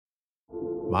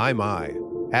My.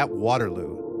 At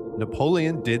Waterloo,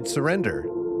 Napoleon did surrender.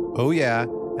 Oh yeah,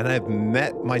 and I've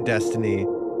met my destiny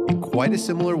in quite a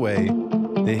similar way.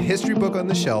 The history book on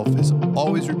the shelf is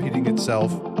always repeating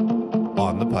itself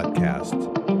on the podcast.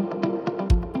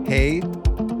 Hey,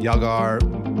 Yagar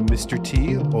Mr.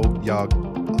 T, Jag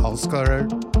Alskar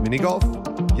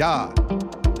Minigolf. Yeah,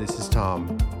 this is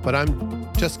Tom, but I'm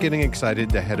just getting excited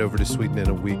to head over to Sweden in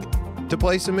a week to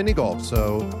play some mini golf,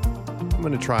 so I'm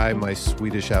going to try my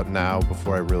Swedish out now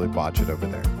before I really botch it over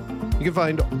there. You can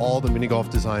find all the mini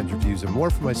golf designs, reviews, and more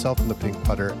from myself and the Pink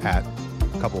Putter at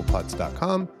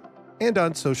coupleputts.com and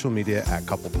on social media at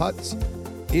coupleputts.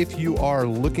 If you are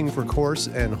looking for course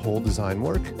and hole design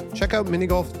work, check out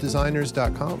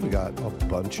minigolfdesigners.com. We got a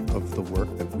bunch of the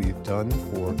work that we've done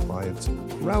for clients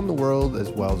around the world, as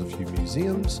well as a few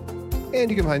museums. And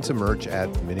you can find some merch at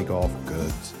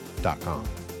minigolfgoods.com.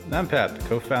 I'm Pat, the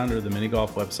co-founder of the Mini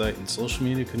Golf website and social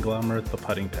media conglomerate The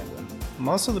Putting Penguin. I'm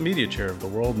also the media chair of the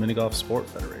World Mini Golf Sport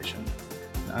Federation.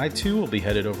 And I too will be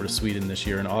headed over to Sweden this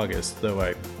year in August, though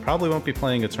I probably won't be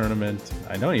playing a tournament.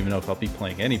 I don't even know if I'll be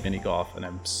playing any mini golf, and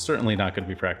I'm certainly not going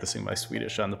to be practicing my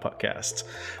Swedish on the podcast.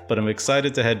 But I'm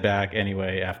excited to head back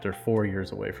anyway after 4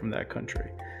 years away from that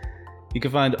country. You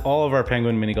can find all of our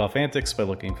Penguin mini golf antics by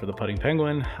looking for the Putting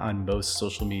Penguin on most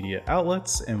social media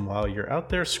outlets. And while you're out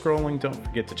there scrolling, don't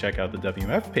forget to check out the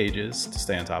WMF pages to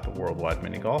stay on top of worldwide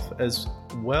mini golf, as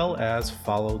well as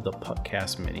follow the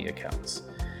Puttcast mini accounts.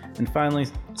 And finally,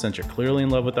 since you're clearly in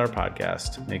love with our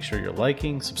podcast, make sure you're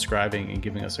liking, subscribing, and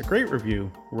giving us a great review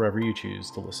wherever you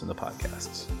choose to listen to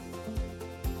podcasts.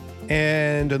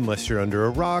 And unless you're under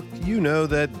a rock, you know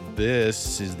that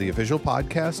this is the official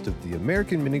podcast of the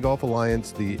American Mini Golf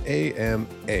Alliance, the AMA.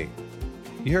 You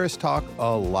hear us talk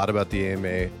a lot about the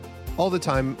AMA all the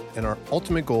time, and our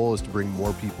ultimate goal is to bring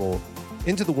more people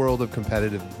into the world of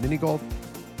competitive mini golf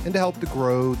and to help to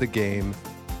grow the game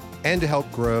and to help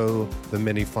grow the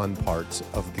many fun parts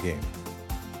of the game.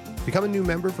 Become a new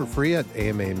member for free at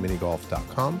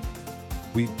amaminigolf.com.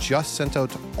 We just sent out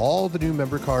all the new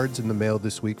member cards in the mail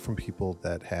this week from people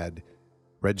that had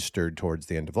registered towards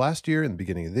the end of last year and the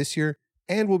beginning of this year.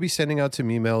 And we'll be sending out some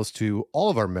emails to all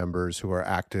of our members who are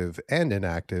active and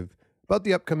inactive about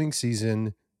the upcoming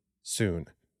season soon.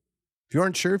 If you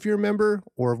aren't sure if you're a member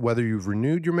or whether you've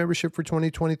renewed your membership for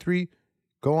 2023,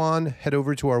 go on, head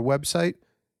over to our website.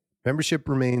 Membership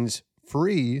remains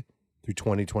free through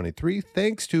 2023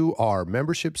 thanks to our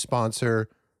membership sponsor,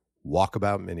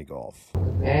 Walkabout Mini Golf.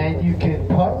 And you can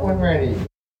putt when ready.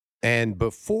 And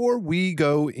before we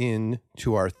go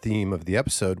into our theme of the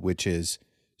episode, which is,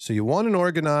 so you want to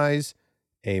organize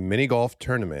a mini golf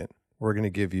tournament, we're going to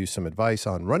give you some advice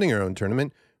on running your own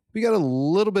tournament. We got a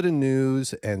little bit of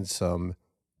news and some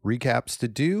recaps to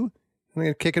do. I'm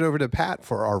going to kick it over to Pat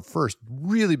for our first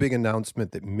really big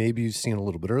announcement that maybe you've seen a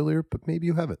little bit earlier, but maybe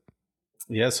you haven't.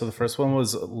 Yeah, so the first one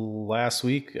was last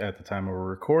week at the time we were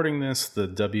recording this. The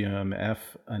WMF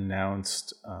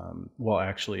announced,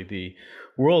 the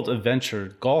World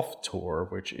Adventure Golf Tour,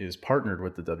 which is partnered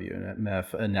with the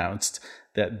WMF, announced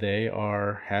that they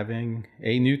are having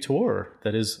a new tour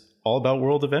that is all about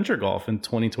World Adventure Golf in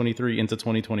 2023 into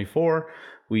 2024.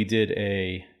 We did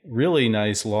a really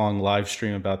nice long live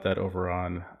stream about that over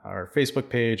on our Facebook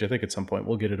page. I think at some point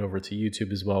we'll get it over to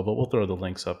YouTube as well, but we'll throw the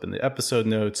links up in the episode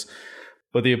notes.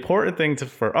 But the important thing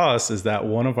for us is that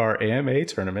one of our AMA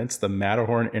tournaments, the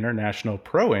Matterhorn International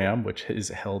Pro-Am, which is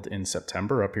held in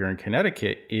September up here in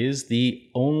Connecticut, is the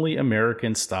only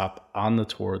American stop on the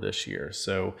tour this year.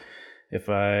 So if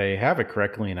I have it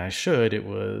correctly, and I should, it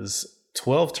was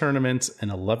 12 tournaments in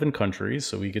 11 countries.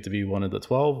 So we get to be one of the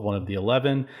 12, one of the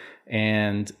 11.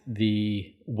 And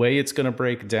the way it's going to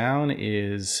break down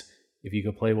is if you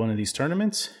go play one of these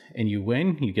tournaments and you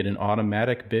win, you get an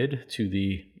automatic bid to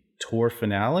the tour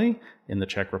finale in the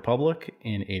Czech Republic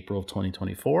in April of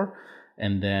 2024.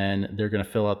 And then they're going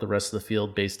to fill out the rest of the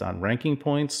field based on ranking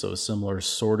points. So a similar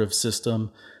sort of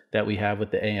system that we have with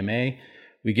the AMA.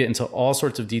 We get into all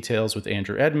sorts of details with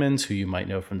Andrew Edmonds, who you might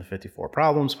know from the 54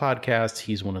 Problems podcast.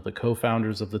 He's one of the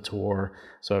co-founders of the tour.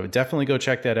 So I would definitely go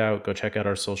check that out. Go check out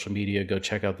our social media. Go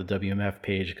check out the WMF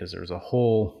page because there's a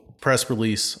whole press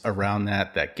release around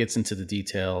that gets into the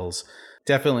details.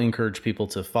 Definitely encourage people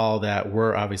to follow that.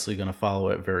 We're obviously going to follow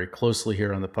it very closely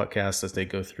here on the podcast as they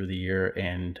go through the year,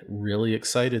 and really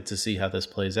excited to see how this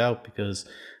plays out because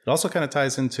it also kind of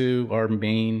ties into our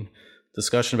main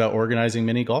discussion about organizing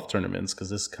mini golf tournaments, because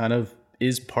this kind of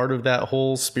is part of that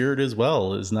whole spirit as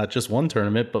well, is not just one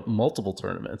tournament, but multiple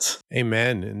tournaments.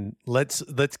 Amen. And let's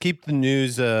keep the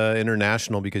news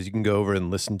international, because you can go over and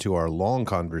listen to our long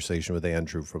conversation with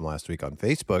Andrew from last week on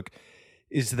Facebook,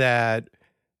 is that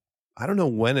I don't know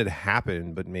when it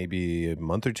happened, but maybe a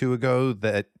month or two ago,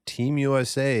 that Team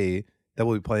USA that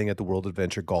will be playing at the World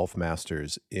Adventure Golf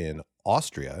Masters in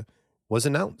Austria was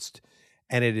announced.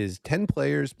 And it is 10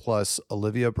 players plus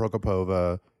Olivia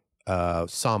Prokopova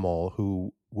Samol,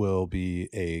 who will be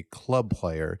a club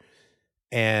player.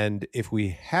 And if we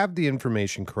have the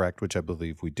information correct, which I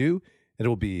believe we do, it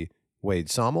will be Wade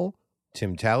Samol,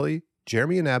 Tim Talley,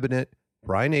 Jeremy Inabinet,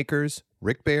 Brian Akers,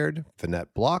 Rick Baird,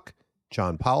 Finette Block,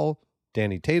 John Powell,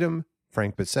 Danny Tatum,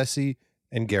 Frank Bessesi,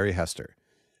 and Gary Hester.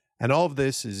 And all of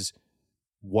this is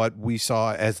what we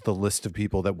saw as the list of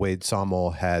people that Wade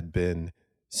Samol had been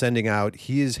sending out.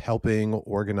 He is helping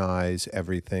organize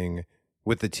everything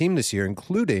with the team this year,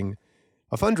 including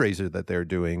a fundraiser that they're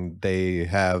doing. They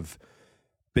have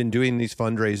been doing these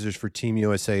fundraisers for Team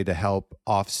USA to help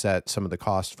offset some of the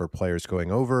costs for players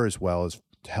going over, as well as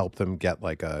to help them get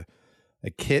like a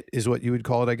kit is what you would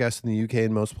call it, I guess, in the UK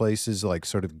in most places, like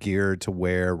sort of gear to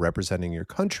wear representing your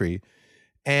country.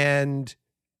 And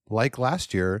like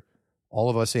last year,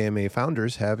 all of us AMA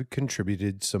founders have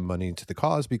contributed some money to the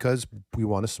cause because we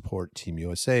want to support Team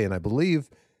USA. And I believe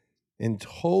in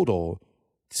total,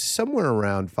 somewhere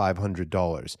around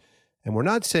 $500. And we're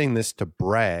not saying this to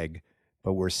brag,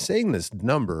 but we're saying this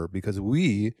number because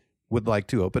we would like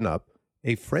to open up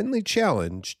a friendly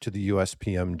challenge to the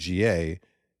USPMGA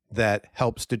that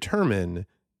helps determine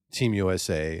Team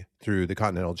USA through the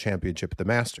Continental Championship at the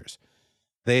Masters.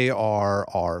 They are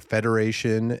our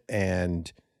federation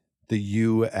and the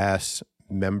U.S.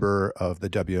 member of the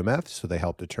WMF, so they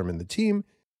help determine the team.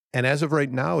 And as of right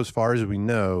now, as far as we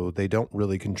know, they don't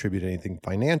really contribute anything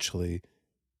financially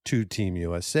to Team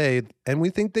USA, and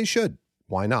we think they should.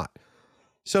 Why not?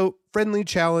 So friendly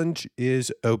challenge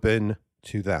is open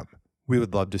to them. We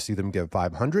would love to see them give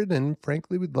 500, and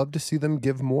frankly, we'd love to see them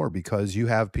give more because you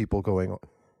have people going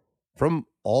from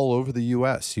all over the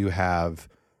U.S. You have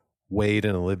Wade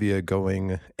and Olivia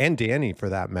going, and Danny for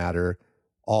that matter,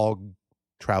 all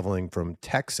traveling from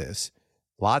Texas.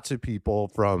 Lots of people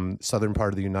from southern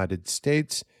part of the United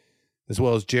States, as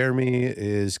well as Jeremy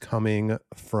is coming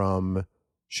from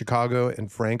Chicago,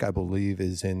 and Frank, I believe,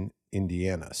 is in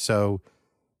Indiana. So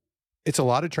it's a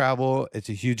lot of travel. It's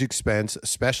a huge expense,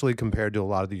 especially compared to a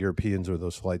lot of the Europeans where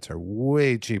those flights are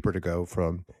way cheaper to go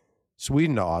from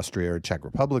Sweden to Austria or Czech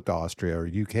Republic to Austria or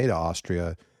UK to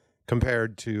Austria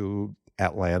compared to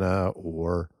Atlanta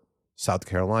or South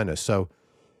Carolina. So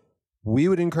we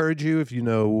would encourage you, if you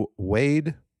know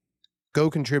Wade, go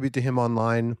contribute to him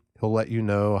online. He'll let you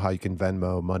know how you can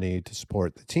Venmo money to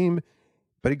support the team.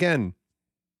 But again,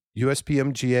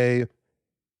 USPMGA,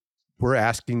 we're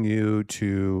asking you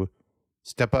to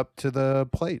step up to the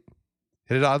plate,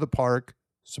 hit it out of the park,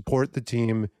 support the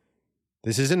team.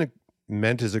 This isn't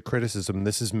meant as a criticism.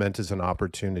 This is meant as an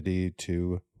opportunity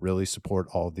to really support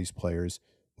all of these players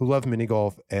who love mini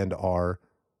golf and are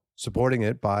supporting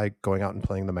it by going out and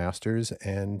playing the Masters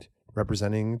and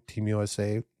representing Team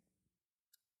USA.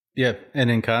 Yeah, and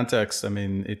in context, I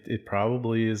mean, it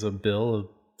probably is a bill of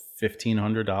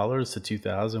 $1,500 to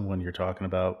 $2,000 when you're talking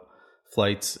about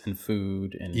flights and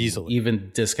food and easily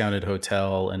even discounted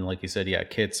hotel and, like you said, yeah,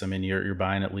 kits. I mean, you're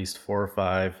buying at least 4 or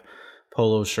 5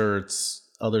 polo shirts.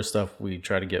 Other stuff, we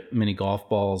try to get mini golf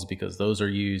balls because those are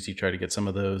used. You try to get some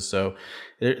of those. So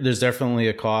there's definitely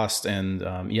a cost. And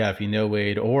yeah, if you know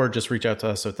Wade, or just reach out to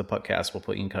us at the Puckcast, we'll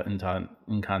put you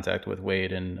in contact with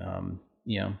Wade and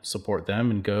support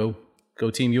them and go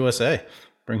Team USA.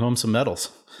 Bring home some medals.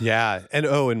 Yeah,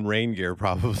 and rain gear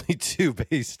probably too,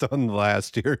 based on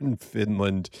last year in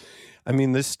Finland. I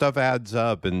mean, this stuff adds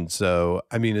up, and so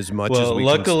I mean, as much as we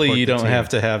luckily can you don't team, have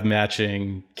to have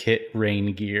matching kit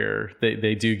rain gear.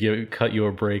 They do cut you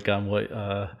a break on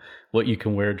what you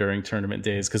can wear during tournament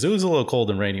days, because it was a little cold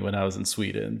and rainy when I was in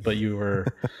Sweden. But you were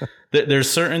there's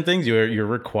certain things you're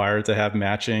required to have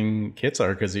matching kits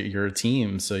are because you're a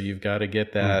team, so you've got to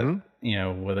get that.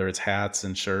 Mm-hmm. Whether it's hats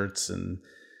and shirts and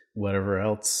whatever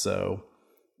else. So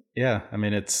yeah, I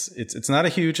mean, it's not a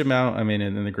huge amount, I mean,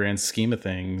 in the grand scheme of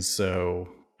things. So,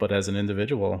 but as an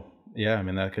individual, yeah, I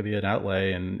mean, that could be an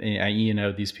outlay. And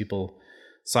these people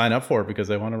sign up for it because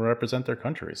they want to represent their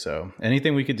country. So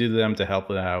anything we could do to them to help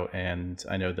them out. And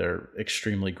I know they're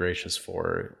extremely gracious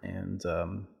for it. And,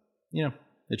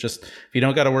 it's just, if you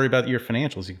don't got to worry about your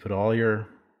financials, you can put all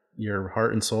your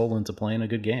heart and soul into playing a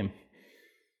good game.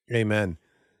 Amen.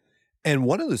 And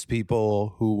one of those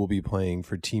people who will be playing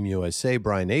for Team USA,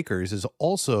 Brian Akers, is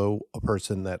also a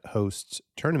person that hosts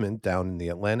tournament down in the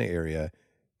Atlanta area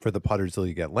for the Putters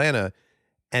League Atlanta.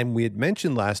 And we had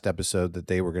mentioned last episode that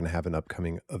they were going to have an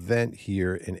upcoming event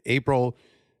here in April.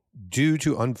 due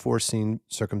to unforeseen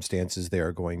circumstances, they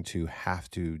are going to have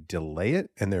to delay it,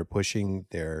 and they're pushing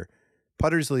their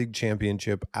Putters League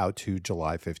Championship out to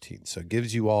July 15th. So it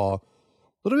gives you all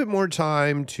a little bit more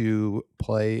time to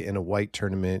play in a white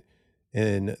tournament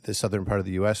in the southern part of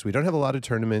the U.S. We don't have a lot of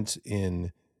tournaments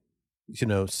in,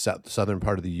 southern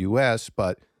part of the U.S.,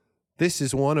 but this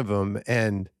is one of them.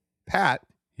 And Pat,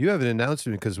 you have an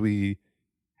announcement because we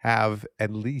have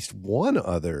at least one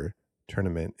other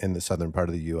tournament in the southern part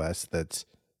of the U.S. that's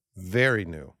very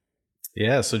new.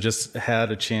 Yeah, so just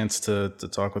had a chance to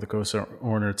talk with the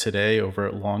co-owner today over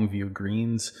at Longview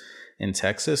Greens in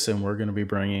Texas, and we're going to be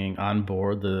bringing on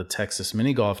board the Texas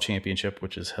Mini Golf Championship,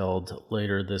 which is held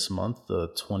later this month, the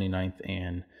 29th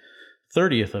and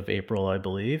 30th of April, I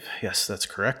believe. Yes, that's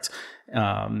correct.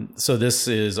 So this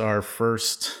is our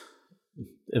first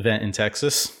event in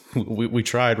Texas. We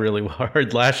tried really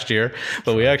hard last year,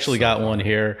 but we actually got one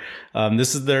here.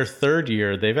 This is their third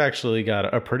year. They've actually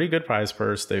got a pretty good prize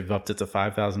purse. They've upped it to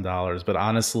 $5,000. But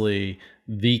honestly,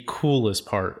 the coolest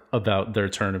part about their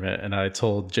tournament, and I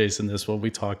told Jason this when we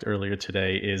talked earlier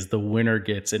today, is the winner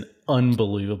gets an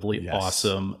unbelievably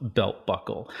awesome belt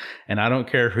buckle. And I don't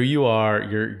care who you are,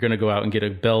 you're going to go out and get a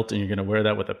belt, and you're going to wear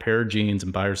that with a pair of jeans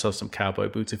and buy yourself some cowboy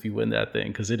boots if you win that thing,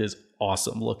 because it is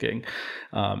awesome looking.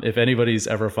 If anybody's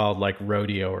ever followed like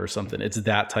rodeo or something, it's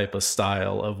that type of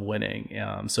style of winning.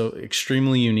 So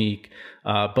extremely unique,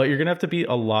 but you're going to have to beat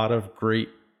a lot of great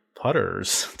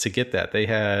putters to get that. They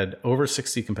had over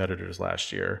 60 competitors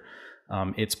last year.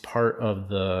 It's part of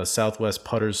the Southwest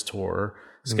Putters Tour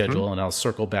schedule, and I'll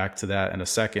circle back to that in a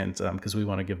second because we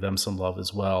want to give them some love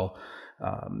as well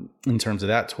in terms of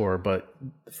that tour. But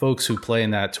folks who play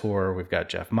in that tour, we've got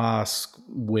Jeff Moss,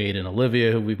 Wade and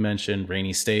Olivia, who we've mentioned,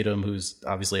 Rainey Statham, who's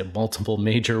obviously a multiple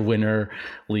major winner,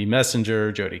 Lee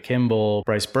Messenger, Jody Kimball,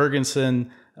 Bryce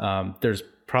Bergenson. There's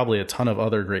probably a ton of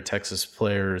other great Texas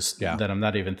players that I'm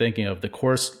not even thinking of. The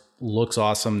course looks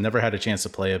awesome. Never had a chance to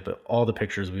play it, but all the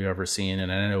pictures we've ever seen,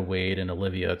 and I know Wade and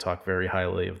Olivia talk very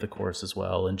highly of the course as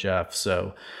well, and Jeff.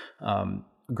 So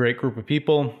great group of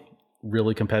people,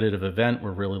 really competitive event.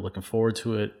 We're really looking forward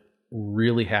to it.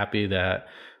 Really happy that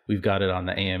we've got it on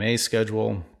the AMA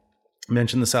schedule.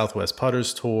 Mentioned the Southwest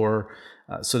Putters Tour.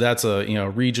 So that's a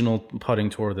regional putting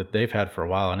tour that they've had for a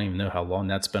while. I don't even know how long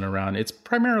that's been around. It's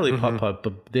primarily putt-putt,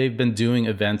 but they've been doing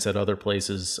events at other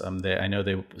places. I know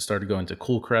they started going to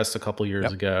Cool Crest a couple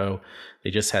years ago.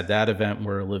 They just had that event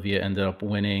where Olivia ended up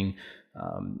winning.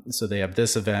 So they have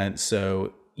this event.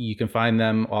 So you can find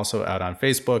them also out on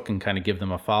Facebook and kind of give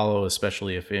them a follow,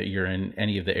 especially if you're in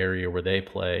any of the area where they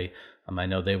play. I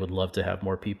know they would love to have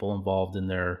more people involved in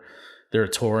their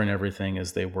tour and everything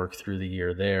as they work through the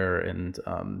year there. And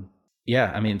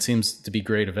it seems to be a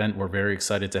great event. We're very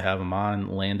excited to have them on,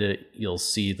 land it. You'll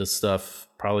see the stuff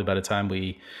probably by the time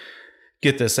we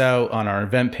get this out on our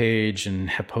event page and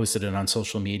have posted it on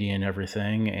social media and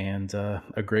everything. And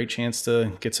a great chance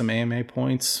to get some AMA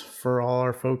points for all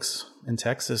our folks in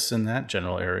Texas in that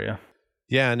general area.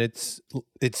 Yeah, and it's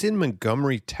in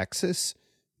Montgomery, Texas,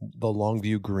 the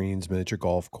Longview Greens miniature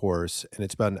golf course, and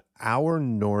it's about an hour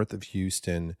north of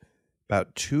Houston,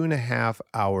 about 2.5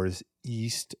 hours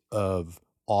east of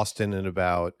Austin, and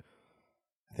about,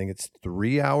 I think it's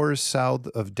 3 hours south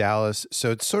of Dallas. So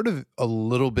it's sort of a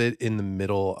little bit in the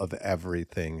middle of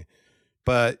everything.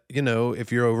 But,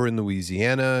 if you're over in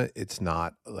Louisiana, it's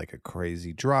not like a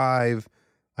crazy drive.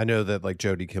 I know that like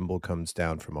Jody Kimball comes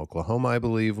down from Oklahoma, I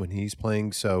believe, when he's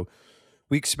playing. So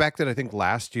we expected, I think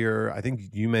last year, I think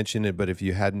you mentioned it, but if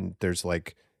you hadn't, there's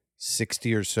like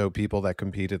 60 or so people that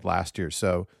competed last year.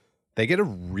 So they get a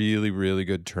really, really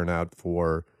good turnout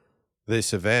for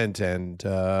this event. And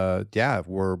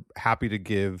we're happy to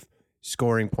give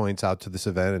scoring points out to this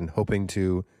event and hoping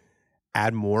to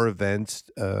add more events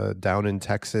down in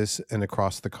Texas and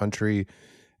across the country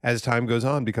as time goes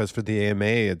on, because for the AMA,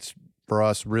 it's for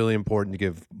us really important to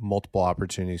give multiple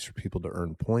opportunities for people to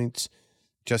earn points.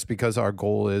 Just because our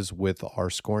goal is with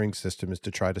our scoring system is to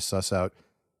try to suss out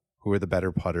who are the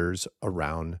better putters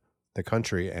around the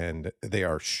country. And they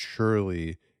are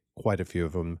surely quite a few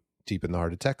of them deep in the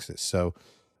heart of Texas. So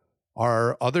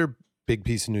our other big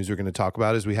piece of news we're going to talk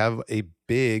about is we have a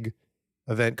big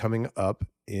event coming up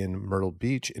in Myrtle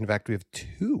Beach. In fact, we have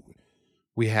two.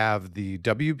 We have the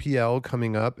WPL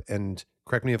coming up, and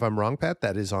correct me if I'm wrong, Pat,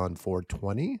 that is on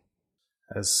 4/20.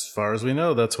 As far as we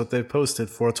know, that's what they've posted,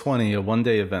 4/20, a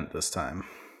one-day event this time.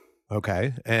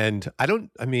 Okay. And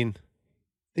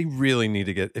they really need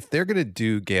to if they're going to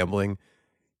do gambling,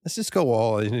 let's just go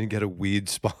all in and get a weed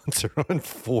sponsor on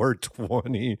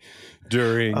 4/20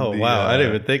 during I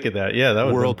didn't even think of that. Yeah, that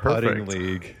would World be perfect. Putting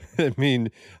League. I mean,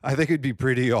 I think it'd be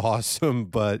pretty awesome,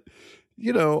 but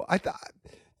you know, I thought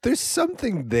there's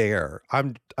something there.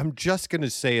 I'm just gonna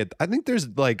say it. I think there's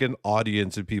like an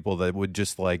audience of people that would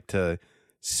just like to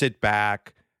sit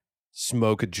back,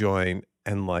 smoke a joint,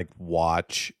 and like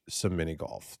watch some mini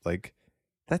golf. Like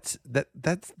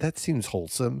that seems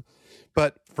wholesome.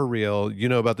 But for real, you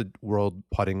know about the World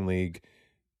Putting League,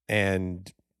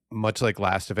 and much like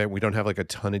last event, we don't have like a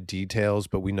ton of details,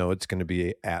 but we know it's going to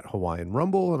be at Hawaiian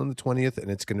Rumble on the 20th,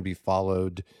 and it's going to be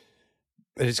followed.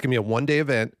 And it's going to be a one-day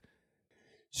event,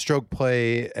 stroke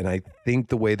play, and I think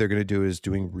the way they're going to do is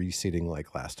doing reseeding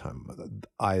like last time.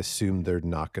 I assume they're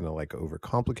not going to like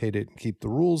overcomplicate it and keep the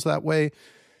rules that way.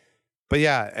 But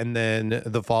yeah, and then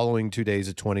the following 2 days,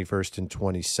 the 21st and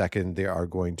 22nd, they are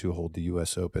going to hold the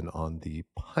U.S. Open on the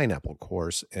Pineapple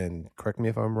course. And correct me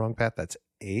if I'm wrong, Pat, that's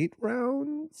 8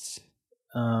 rounds?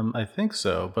 I think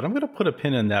so, but I'm going to put a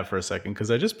pin in that for a second because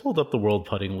I just pulled up the World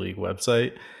Putting League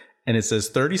website and it says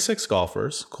 36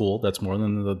 golfers. Cool. That's more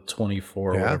than the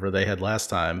 24 or whatever they had last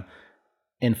time.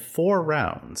 And 4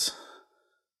 rounds.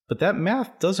 But that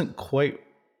math doesn't quite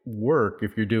work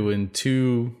if you're doing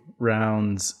 2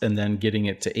 rounds and then getting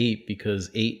it to 8, because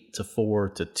 8 to 4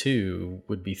 to 2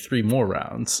 would be 3 more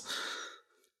rounds.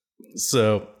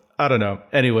 So I don't know.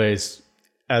 Anyways,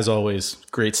 as always,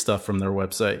 great stuff from their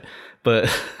website. But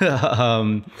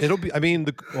it'll be, I mean,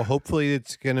 hopefully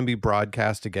it's going to be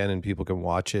broadcast again and people can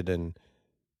watch it. And,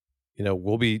 you know,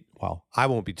 I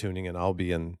won't be tuning in. I'll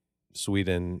be in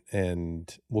Sweden,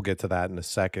 and we'll get to that in a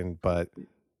second. But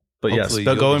yes,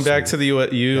 but going back to the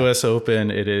U.S.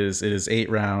 Open, it is 8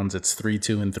 rounds. It's 3,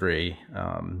 2, and 3.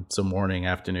 So morning,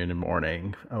 afternoon, and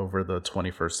morning over the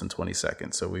 21st and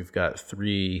 22nd. So we've got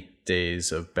 3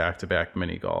 days of back-to-back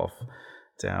mini golf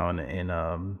down in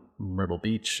Myrtle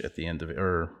Beach at the end of,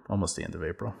 or almost the end of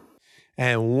April.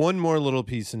 And one more little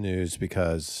piece of news,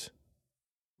 because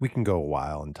we can go a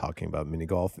while in talking about mini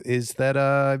golf, is that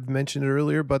I've mentioned it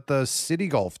earlier, but the City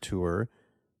Golf Tour,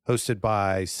 hosted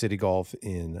by City Golf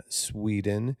in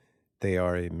Sweden. They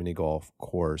are a mini golf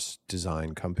course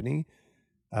design company.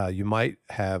 You might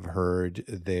have heard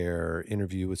their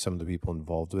interview with some of the people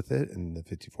involved with it in the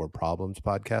 54 Problems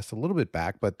podcast a little bit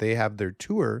back, but they have their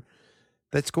tour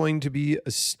that's going to be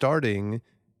starting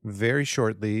very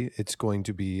shortly. It's going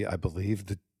to be, I believe,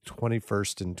 the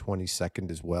 21st and 22nd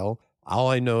as well. All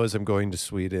I know is I'm going to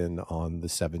Sweden on the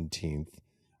 17th.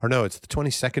 Or no, it's the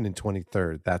 22nd and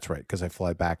 23rd. That's right, because I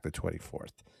fly back the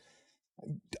 24th.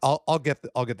 I'll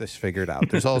get this figured out.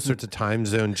 There's all sorts of time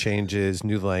zone changes,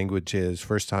 new languages,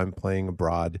 first time playing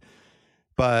abroad.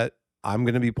 But I'm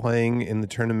going to be playing in the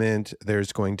tournament.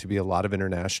 There's going to be a lot of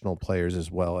international players,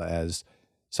 as well as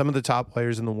some of the top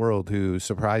players in the world who,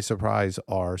 surprise, surprise,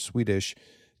 are Swedish,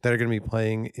 that are going to be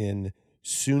playing in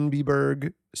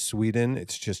Sundbyberg, Sweden.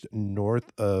 It's just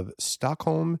north of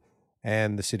Stockholm.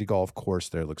 And the City Golf course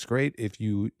there looks great. If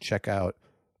you check out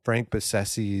Frank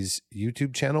Bassessi's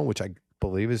YouTube channel, which I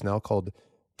believe is now called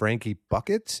Frankie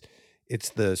Buckets, it's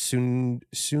the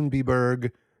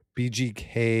Sundbyberg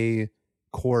BGK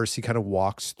course. He kind of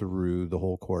walks through the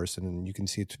whole course, and you can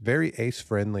see it's very ace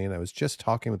friendly. And I was just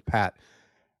talking with Pat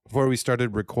before we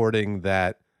started recording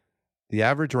that the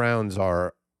average rounds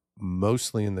are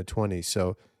mostly in the 20s.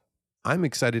 So I'm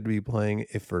excited to be playing,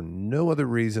 if for no other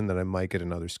reason that I might get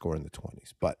another score in the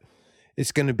 20s. But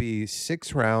it's going to be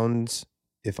 6 rounds,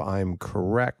 if I'm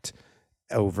correct,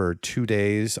 over 2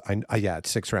 days. Yeah, it's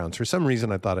 6 rounds. For some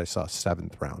reason, I thought I saw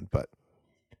 7th round, but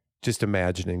just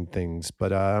imagining things.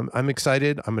 But I'm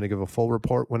excited. I'm going to give a full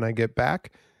report when I get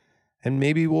back. And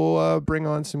maybe we'll bring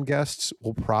on some guests.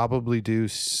 We'll probably do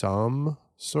some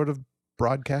sort of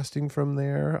broadcasting from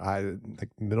there, like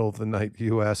middle of the night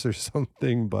US or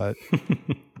something. But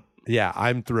yeah,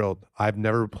 I'm thrilled. I've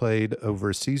never played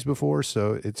overseas before,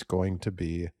 so it's going to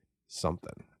be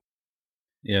something.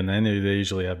 Yeah, and then they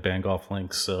usually have Band Golf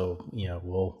links, so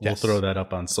we'll throw that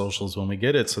up on socials when we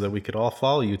get it, so that we could all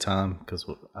follow you, Tom, because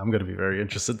I'm going to be very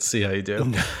interested to see how you do.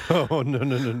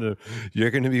 No. You're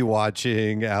going to be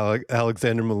watching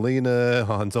Alexander Molina,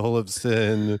 Hans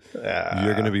Olafsson.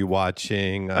 You're going to be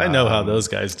watching. I know how those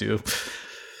guys do.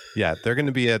 Yeah, they're going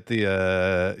to be at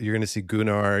the. You're going to see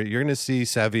Gunnar. You're going to see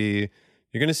Sevi.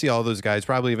 You're going to see all those guys.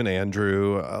 Probably even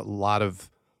Andrew. A lot of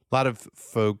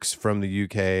folks from the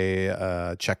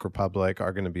UK, Czech Republic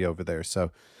are going to be over there. So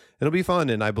it'll be fun.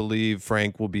 And I believe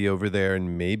Frank will be over there,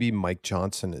 and maybe Mike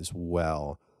Johnson as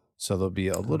well. So there'll be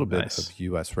a little bit of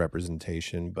US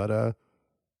representation. But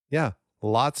yeah,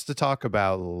 lots to talk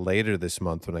about later this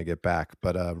month when I get back.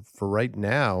 But for right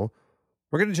now,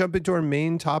 we're going to jump into our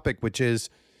main topic, which is,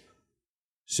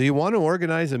 so you want to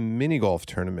organize a mini golf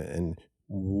tournament, and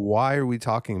why are we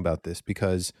talking about this?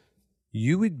 Because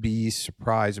you would be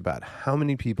surprised about how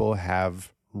many people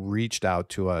have reached out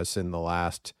to us in the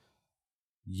last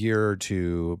year or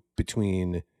two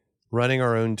between running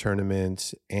our own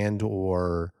tournaments and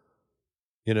or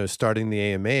starting the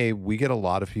AMA. We get a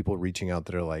lot of people reaching out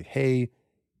that are like, hey,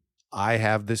 I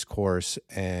have this course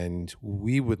and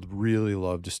we would really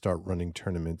love to start running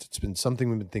tournaments. It's been something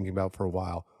we've been thinking about for a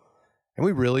while and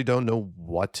we really don't know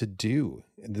what to do.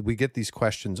 And we get these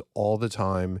questions all the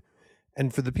time.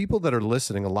 And for the people that are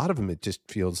listening, a lot of them, it just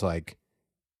feels like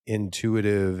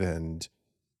intuitive and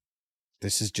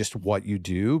this is just what you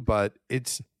do, but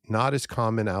it's not as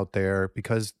common out there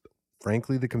because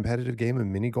frankly, the competitive game of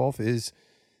mini golf is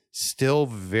still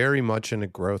very much in a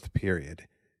growth period.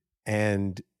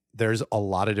 And there's a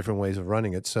lot of different ways of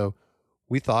running it. So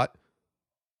we thought,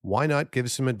 why not give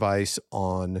some advice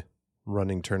on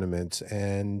running tournaments?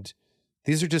 And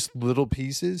these are just little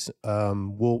pieces.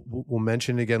 We'll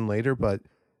mention it again later, but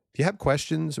if you have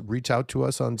questions, reach out to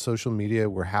us on social media.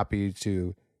 We're happy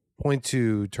to point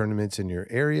to tournaments in your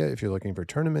area if you're looking for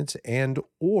tournaments and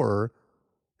or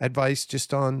advice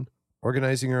just on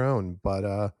organizing your own.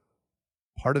 But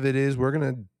part of it is we're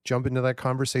going to jump into that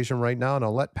conversation right now, and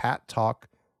I'll let Pat talk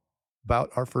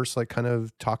about our first kind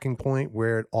of talking point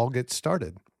where it all gets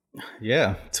started.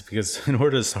 Yeah, it's because in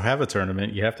order to have a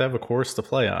tournament, you have to have a course to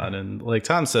play on. And like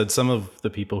Tom said, some of the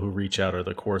people who reach out are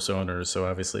the course owners. So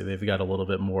obviously they've got a little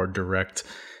bit more direct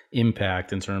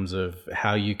impact in terms of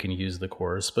how you can use the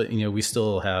course. But, we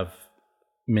still have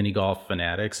mini golf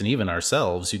fanatics and even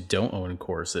ourselves who don't own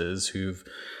courses, who've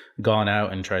gone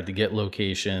out and tried to get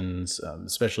locations,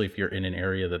 especially if you're in an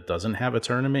area that doesn't have a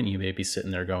tournament. You may be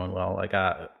sitting there going, well, I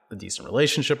got a decent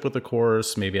relationship with the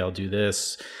course. Maybe I'll do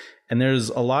this. And there's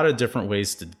a lot of different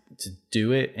ways to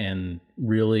do it, and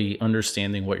really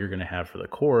understanding what you're going to have for the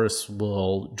course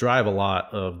will drive a lot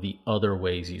of the other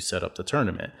ways you set up the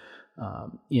tournament.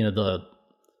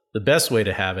 The best way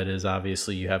to have it is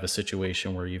obviously you have a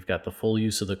situation where you've got the full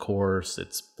use of the course.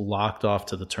 It's blocked off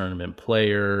to the tournament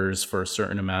players for a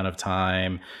certain amount of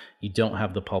time. You don't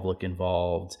have the public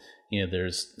involved.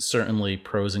 There's certainly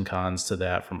pros and cons to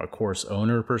that from a course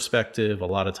owner perspective. A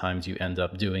lot of times you end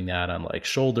up doing that on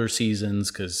shoulder seasons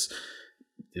because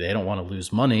they don't want to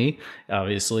lose money,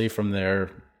 obviously, from their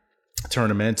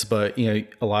tournaments. But, a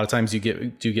lot of times you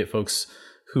get folks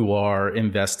who are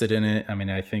invested in it. I mean,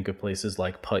 I think of places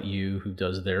like Putt U, who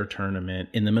does their tournament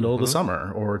in the middle of the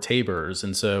summer, or Tabor's.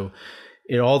 And so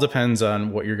it all depends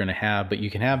on what you're going to have, but you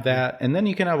can have that. And then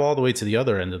you can have all the way to the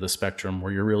other end of the spectrum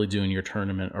where you're really doing your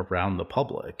tournament around the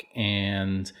public.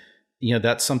 And,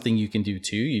 that's something you can do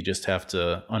too. You just have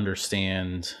to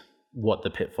understand what the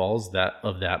pitfalls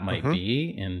of that might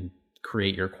be and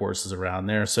create your courses around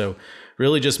there. So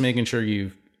really just making sure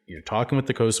you're talking with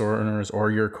the course owners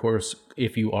or your course,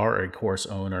 if you are a course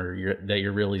owner, that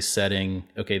you're really setting,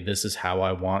 okay, this is how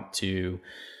I want to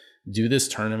do this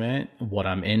tournament, what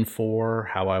I'm in for,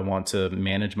 how I want to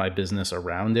manage my business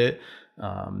around it,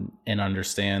 and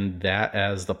understand that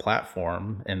as the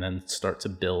platform, and then start to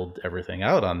build everything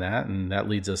out on that. And that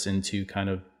leads us into kind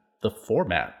of the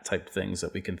format type things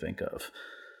that we can think of.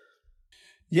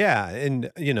 Yeah.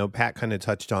 And, Pat kind of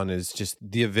touched on is just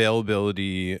the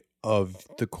availability of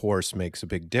the course makes a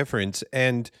big difference.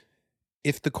 And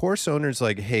if the course owner's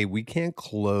like, hey, we can't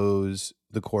close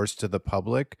the course to the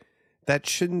public, that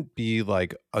shouldn't be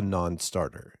a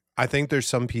non-starter. I think there's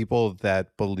some people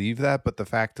that believe that, but the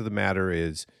fact of the matter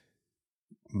is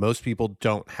most people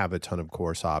don't have a ton of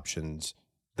course options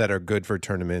that are good for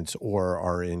tournaments or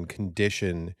are in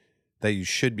condition that you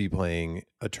should be playing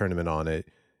a tournament on it,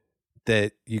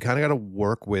 that you kind of got to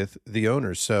work with the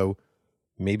owners. So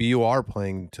maybe you are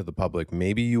playing to the public.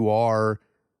 Maybe you are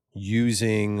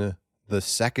using the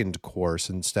second course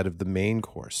instead of the main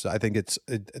course. I think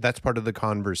that's part of the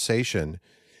conversation.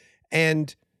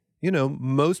 And,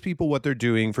 most people, what they're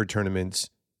doing for tournaments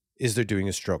is they're doing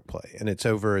a stroke play, and it's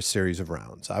over a series of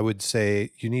rounds. I would say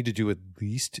you need to do at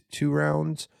least 2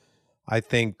 rounds. I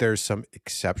think there's some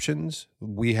exceptions.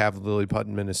 We have Lilliput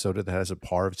in Minnesota that has a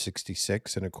par of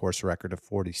 66 and a course record of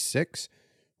 46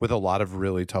 with a lot of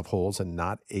really tough holes and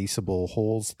not aceable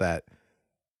holes that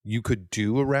you could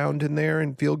do a round in there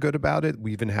and feel good about it.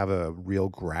 We even have a real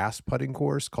grass putting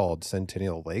course called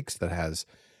Centennial Lakes that has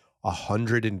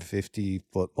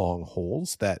 150-foot long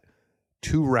holes that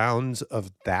 2 rounds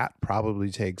of that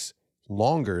probably takes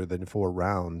longer than 4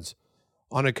 rounds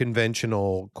on a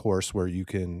conventional course where you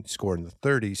can score in the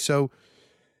 30s. So,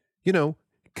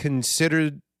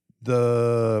 consider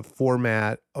the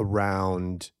format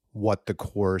around what the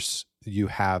course you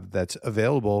have that's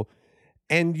available,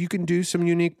 and you can do some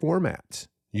unique formats.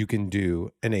 You can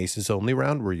do an aces only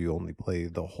round where you only play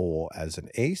the hole as an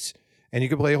ace, and you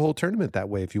can play a whole tournament that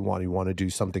way if you want. You want to do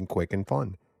something quick and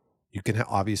fun. You can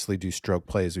obviously do stroke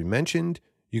play, as we mentioned.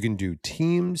 You can do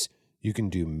teams. You can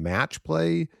do match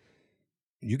play.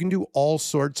 You can do all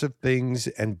sorts of things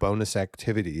and bonus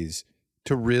activities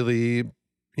to really,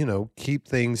 keep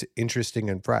things interesting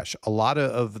and fresh. A lot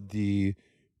of the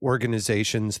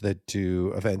organizations that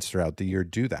do events throughout the year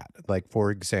do that. Like, for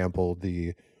example,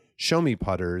 the Show Me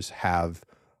Putters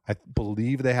I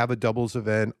believe they have a doubles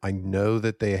event. I know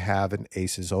that they have an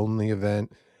aces only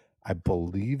event. I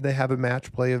believe they have a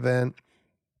match play event.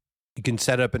 You can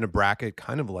set up in a bracket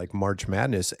kind of like March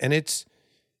Madness, and it's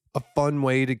a fun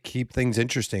way to keep things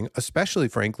interesting, especially,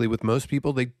 frankly, with most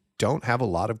people, they don't have a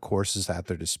lot of courses at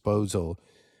their disposal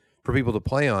for people to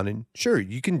play on. And sure,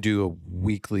 you can do a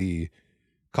weekly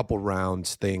couple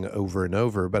rounds thing over and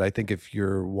over, but I think if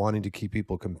you're wanting to keep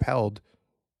people compelled,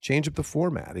 change up the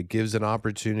format. It gives an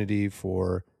opportunity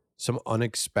for some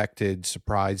unexpected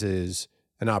surprises,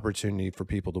 an opportunity for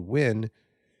people to win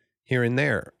here and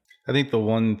there. I think the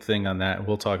one thing on that,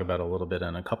 we'll talk about a little bit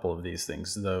on a couple of these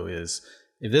things, though, is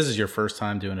if this is your first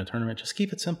time doing a tournament, just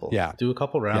keep it simple. Yeah. Do a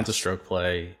couple rounds of stroke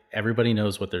play. Everybody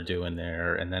knows what they're doing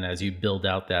there. And then as you build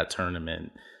out that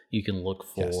tournament, you can look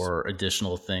for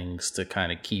additional things to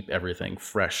kind of keep everything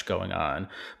fresh going on.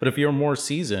 But if you're more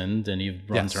seasoned and you've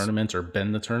run tournaments or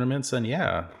been the tournaments, then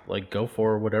go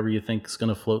for whatever you think is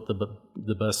going to float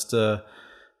the best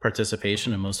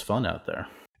participation and most fun out there.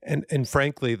 And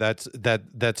frankly, that's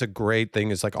a great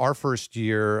thing. Is like our first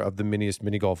year of the Miniest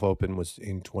Mini Golf Open was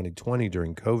in 2020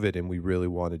 during COVID, and we really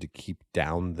wanted to keep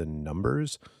down the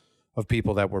numbers of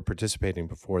people that were participating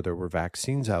before there were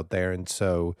vaccines out there. And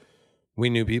so we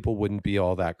knew people wouldn't be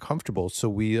all that comfortable. So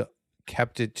we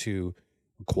kept it to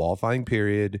a qualifying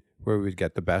period where we would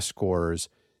get the best scorers.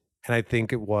 And I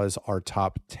think it was our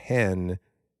top 10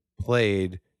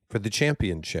 played for the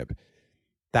championship.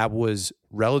 That was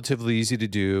relatively easy to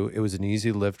do. It was an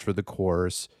easy lift for the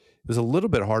course. It was a little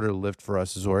bit harder to lift for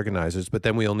us as organizers, but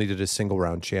then we only did a single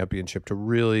round championship to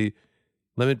really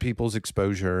limit people's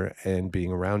exposure and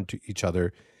being around each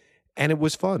other. And it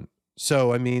was fun.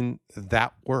 So, I mean,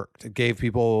 that worked. It gave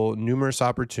people numerous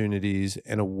opportunities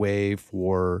and a way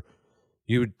for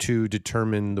you to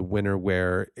determine the winner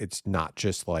where it's not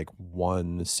just like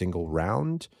one single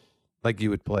round like you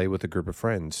would play with a group of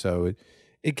friends. So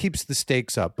it keeps the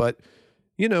stakes up. But,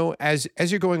 as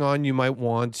you're going on, you might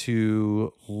want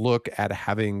to look at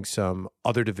having some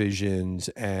other divisions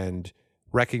and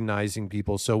recognizing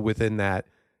people. So within that,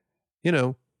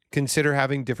 consider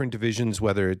having different divisions,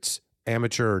 whether it's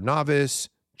amateur or novice,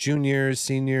 juniors,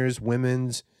 seniors,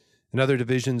 women's, and other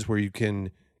divisions where you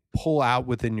can pull out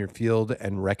within your field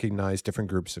and recognize different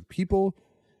groups of people.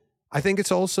 I think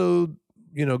it's also,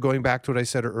 going back to what I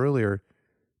said earlier,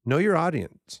 know your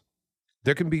audience.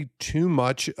 There can be too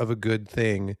much of a good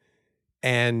thing.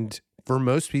 And for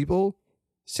most people,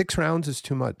 6 rounds is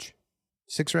too much.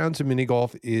 6 rounds of mini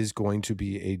golf is going to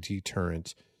be a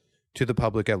deterrent to the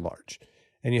public at large.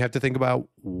 And you have to think about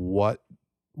what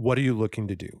are you looking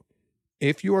to do?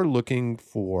 If you are looking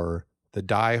for the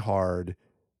diehard,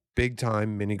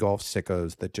 big-time mini golf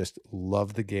sickos that just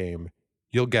love the game,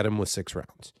 you'll get them with 6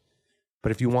 rounds.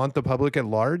 But if you want the public at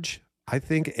large, I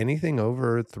think anything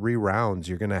over 3 rounds,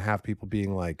 you're going to have people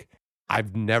being like,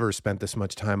 I've never spent this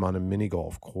much time on a mini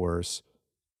golf course.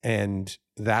 And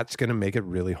that's going to make it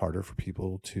really harder for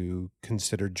people to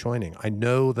consider joining. I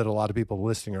know that a lot of people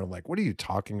listening are like, what are you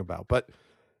talking about? But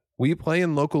we play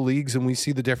in local leagues and we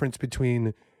see the difference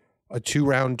between a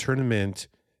 2-round tournament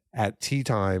at tee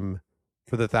time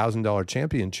for the $1,000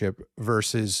 championship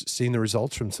versus seeing the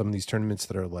results from some of these tournaments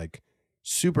that are like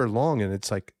super long and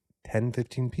it's like 10,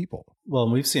 15 people. Well,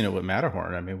 and we've seen it with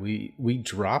Matterhorn. I mean, we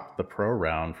dropped the pro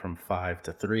round from 5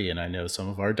 to 3, and I know some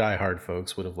of our diehard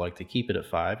folks would have liked to keep it at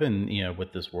 5. And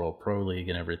with this World Pro League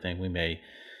and everything, we may,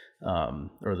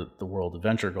 or the World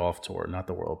Adventure Golf Tour, not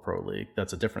the World Pro League.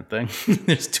 That's a different thing.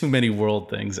 There's too many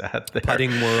world things out there.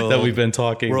 Putting world that we've been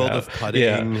talking world about. Of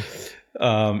putting.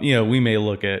 Yeah. We may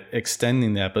look at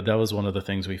extending that, but that was one of the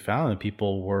things we found, that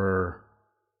people were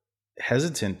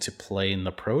hesitant to play in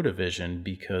the pro division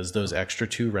because those extra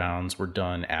 2 rounds were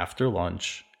done after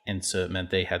lunch, and so it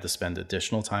meant they had to spend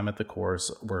additional time at the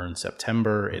course. We're in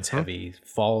September, it's heavy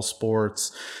fall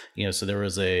sports, so there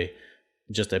was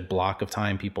just a block of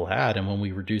time people had. And when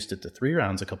we reduced it to 3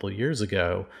 rounds a couple of years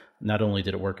ago, not only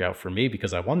did it work out for me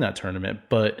because I won that tournament,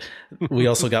 but we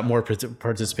also got more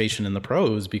participation in the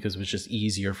pros because it was just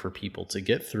easier for people to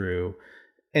get through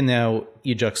And now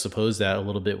you juxtapose that a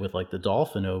little bit with like the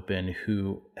Dolphin Open,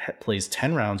 who plays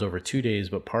 10 rounds over 2 days,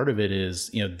 but part of it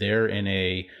is, they're in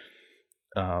a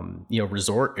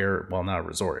resort area, well, not a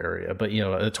resort area, but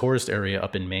a tourist area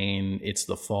up in Maine. It's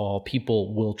the fall.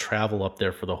 People will travel up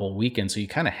there for the whole weekend, so you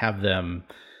kind of have them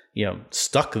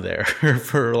stuck there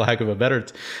for lack of a better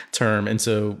term. And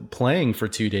so playing for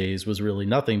 2 days was really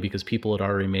nothing because people had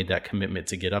already made that commitment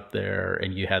to get up there.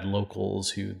 And you had locals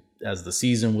who, as the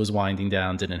season was winding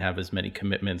down, didn't have as many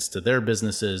commitments to their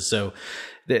businesses. So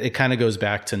it kind of goes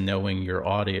back to knowing your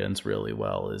audience really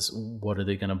well. Is what are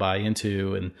they going to buy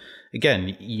into? And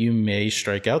again, you may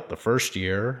strike out the first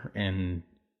year and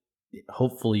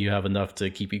hopefully you have enough to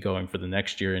keep you going for the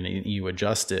next year and you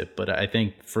adjust it. But I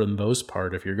think for the most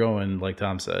part, if you're going, like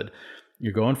Tom said,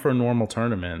 you're going for a normal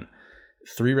tournament,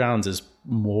 3 rounds is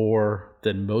more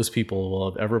than most people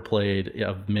will have ever played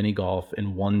of mini golf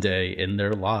in one day in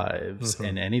their lives. Mm-hmm.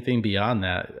 And anything beyond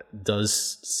that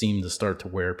does seem to start to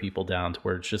wear people down to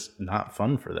where it's just not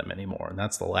fun for them anymore. And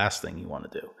that's the last thing you want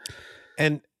to do.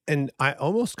 And I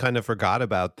almost kind of forgot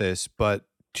about this, but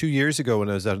 2 years ago when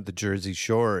I was out at the Jersey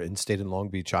Shore and stayed in Long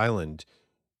Beach Island,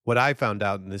 what I found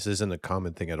out, and this isn't a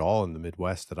common thing at all in the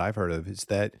Midwest that I've heard of, is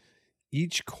that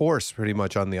each course pretty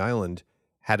much on the island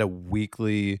had a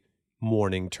weekly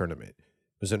morning tournament.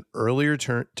 It was an earlier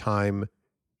time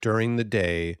during the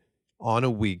day on a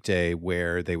weekday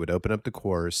where they would open up the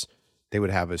course, they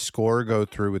would have a score go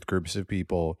through with groups of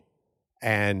people,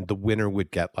 and the winner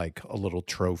would get like a little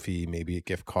trophy, maybe a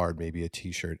gift card, maybe a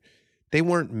t-shirt. They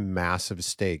weren't massive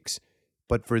stakes,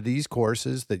 but for these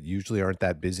courses that usually aren't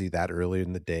that busy that early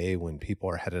in the day when people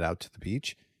are headed out to the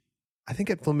beach, I think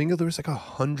at Flamingo there was like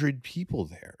 100 people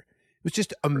there. It was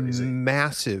just a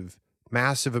massive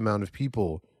amount of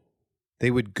people.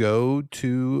 They would go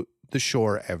to the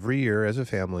shore every year as a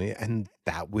family, and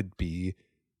that would be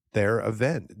their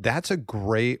event. That's a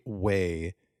great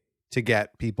way to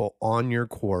get people on your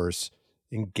course,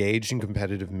 engaged in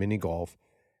competitive mini golf.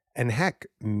 And heck,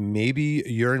 maybe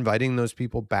you're inviting those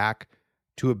people back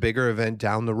to a bigger event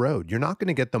down the road. You're not going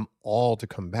to get them all to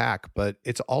come back, but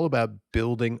it's all about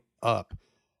building up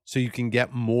so you can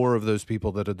get more of those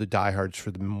people that are the diehards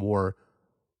for the more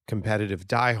competitive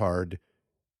diehard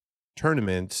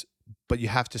tournaments. But you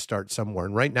have to start somewhere.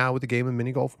 And right now with the game of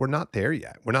mini golf, we're not there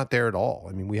yet. We're not there at all.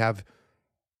 I mean, we have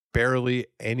barely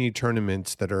any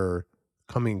tournaments that are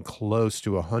coming close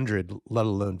to 100, let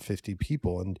alone 50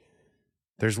 people. And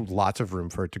there's lots of room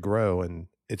for it to grow. And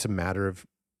it's a matter of,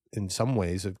 in some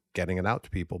ways, of getting it out to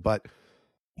people. But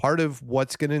part of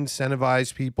what's going to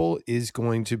incentivize people is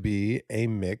going to be a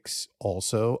mix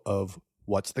also of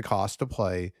what's the cost to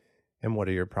play and what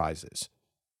are your prizes.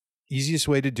 Easiest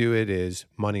way to do it is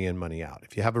money in, money out.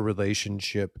 If you have a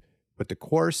relationship with the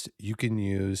course, you can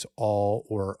use all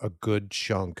or a good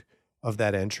chunk of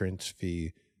that entrance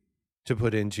fee to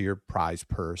put into your prize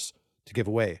purse to give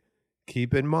away.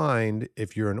 Keep in mind,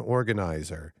 if you're an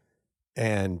organizer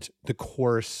and the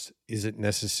course isn't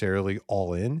necessarily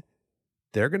all in,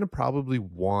 they're going to probably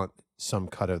want some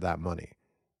cut of that money.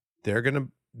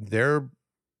 They're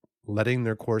letting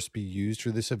their course be used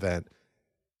for this event.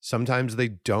 Sometimes they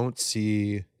don't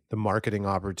see the marketing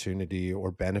opportunity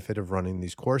or benefit of running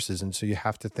these courses. And so you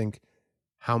have to think,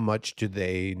 how much do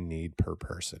they need per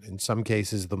person? In some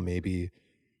cases, they'll maybe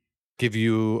give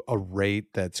you a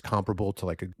rate that's comparable to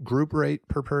like a group rate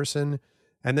per person,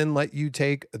 and then let you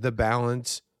take the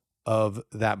balance of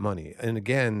that money. And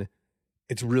again,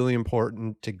 it's really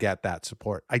important to get that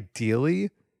support. Ideally,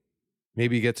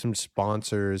 maybe get some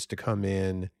sponsors to come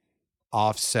in,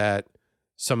 offset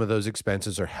some of those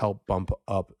expenses or help bump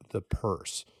up the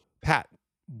purse. Pat,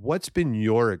 what's been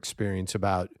your experience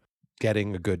about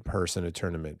getting a good purse in a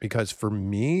tournament? Because for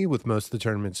me, with most of the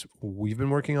tournaments we've been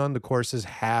working on, the courses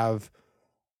have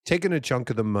taken a chunk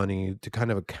of the money to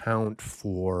kind of account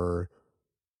for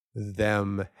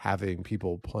them having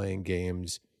people playing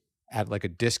games at like a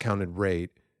discounted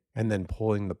rate and then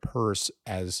pulling the purse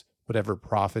as whatever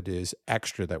profit is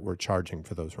extra that we're charging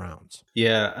for those rounds.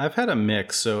 Yeah, I've had a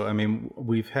mix. So, I mean,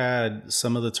 we've had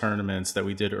some of the tournaments that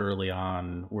we did early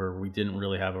on where we didn't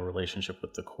really have a relationship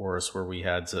with the course, where we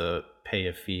had to pay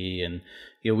a fee. And,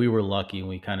 we were lucky and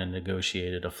we kind of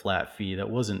negotiated a flat fee that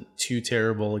wasn't too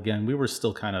terrible. Again, we were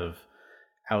still kind of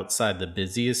outside the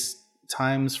busiest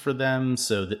times for them.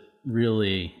 So that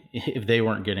really, if they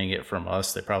weren't getting it from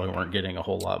us, they probably weren't getting a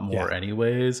whole lot more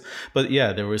anyways. But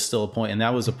yeah, there was still a point, and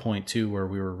that was a point too where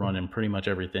we were running pretty much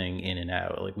everything in and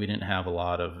out. Like we didn't have a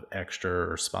lot of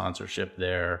extra or sponsorship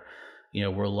there.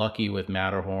 We're lucky with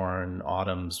Matterhorn.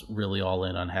 Autumn's really all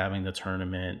in on having the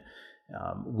tournament.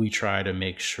 We try to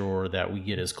make sure that we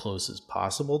get as close as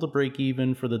possible to break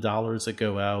even for the dollars that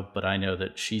go out. But I know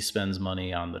that she spends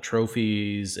money on the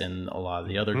trophies and a lot of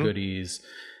the other goodies.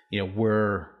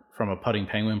 We're, from a Putting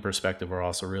Penguin perspective, we're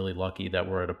also really lucky that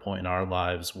we're at a point in our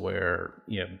lives where,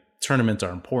 tournaments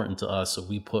are important to us. So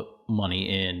we put money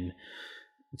in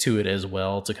to it as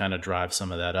well to kind of drive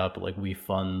some of that up. Like we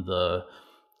fund the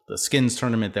skins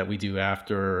tournament that we do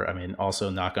after. I mean, also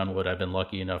knock on wood, I've been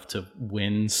lucky enough to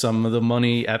win some of the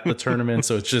money at the tournament.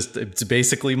 So it's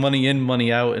basically money in,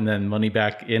 money out, and then money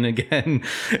back in again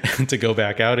to go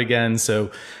back out again.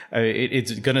 So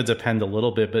it's going to depend a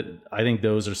little bit, but I think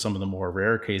those are some of the more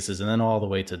rare cases. And then all the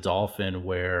way to Dolphin,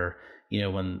 where,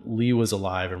 when Lee was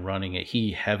alive and running it,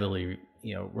 he heavily,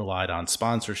 relied on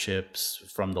sponsorships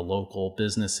from the local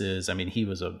businesses. I mean, he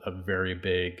was a very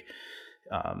big,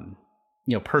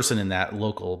 person in that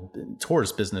local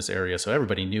tourist business area. So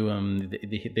everybody knew him.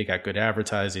 They got good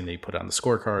advertising. They put on the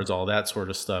scorecards, all that sort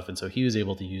of stuff. And so he was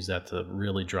able to use that to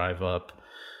really drive up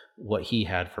what he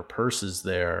had for purses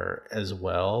there as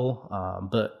well.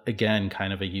 But again,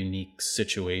 kind of a unique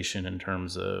situation in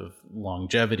terms of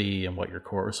longevity and what your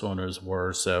course owners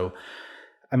were. So,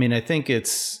 I mean, I think it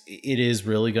is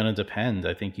really going to depend.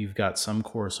 I think you've got some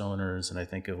course owners, and I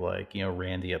think of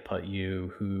Randy at Putt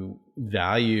U, who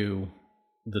value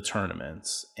the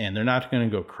tournaments, and they're not going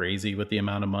to go crazy with the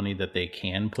amount of money that they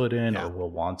can put in or will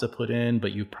want to put in,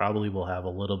 but you probably will have a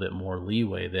little bit more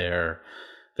leeway there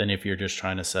than if you're just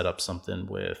trying to set up something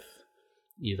with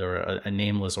either a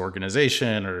nameless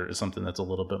organization or something that's a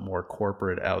little bit more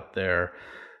corporate out there.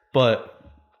 But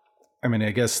I mean, I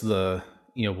guess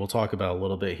we'll talk about a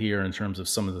little bit here in terms of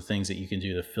some of the things that you can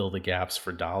do to fill the gaps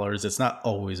for dollars. It's not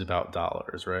always about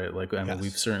dollars, right? Like, I mean,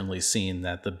 we've certainly seen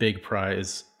that the big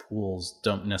prize pools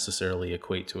don't necessarily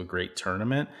equate to a great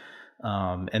tournament.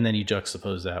 And then you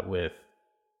juxtapose that with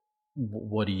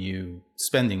what are you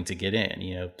spending to get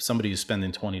in? Somebody who's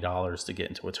spending $20 to get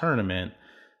into a tournament,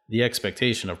 the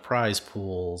expectation of prize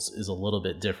pools is a little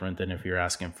bit different than if you're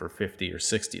asking for $50 or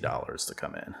 $60 to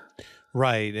come in.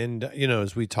 Right. And,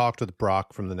 as we talked with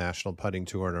Brock from the National Putting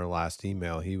Tour in our last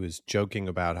email, he was joking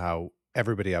about how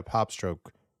everybody at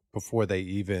PopStroke, before they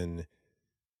even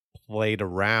played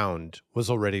around, was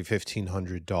already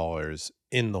 $1,500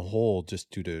 in the hole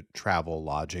just due to travel,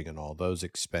 lodging, and all those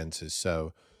expenses.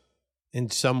 So in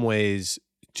some ways,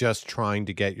 just trying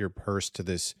to get your purse to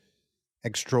this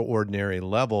extraordinary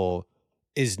level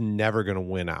is never going to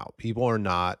win out. People are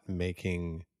not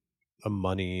making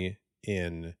money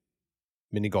in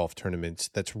mini golf tournaments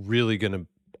that's really going to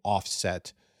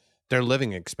offset their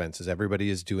living expenses. Everybody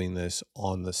is doing this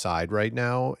on the side right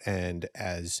now and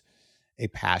as a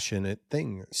passionate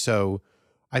thing. So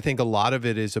I think a lot of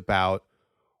it is about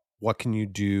what can you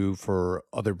do for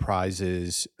other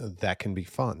prizes that can be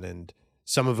fun. And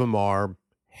some of them are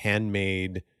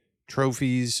handmade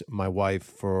trophies. My wife,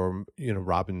 for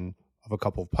Robin of a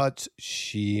Couple of Putts,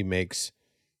 she makes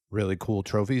really cool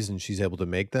trophies and she's able to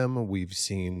make them. We've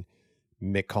seen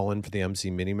Mick Cullen for the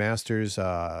MC Mini Masters,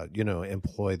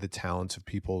 employ the talents of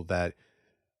people that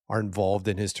are involved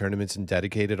in his tournaments and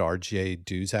dedicated. RJ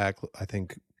Duzak, I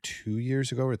think 2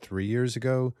 years ago or 3 years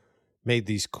ago, made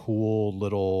these cool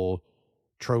little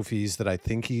trophies that I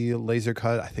think he laser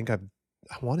cut.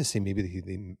 I want to say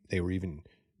maybe they were even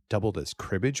doubled as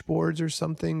cribbage boards or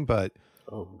something, but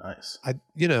oh, nice.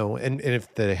 And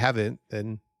if they haven't,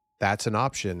 then that's an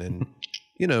option. And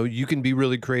you can be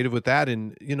really creative with that.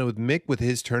 And with Mick, with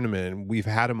his tournament, we've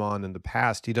had him on in the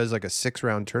past. He does like a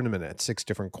 6-round tournament at 6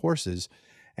 different courses,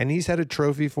 and he's had a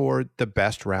trophy for the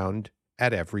best round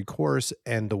at every course.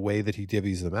 And the way that he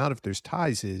divvies them out, if there's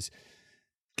ties, is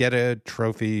get a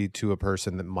trophy to a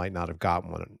person that might not have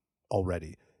gotten one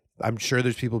already. I'm sure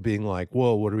there's people being like,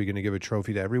 whoa, what are we going to give a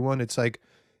trophy to everyone? It's like,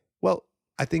 well,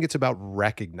 I think it's about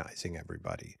recognizing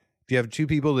everybody. If you have 2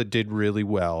 people that did really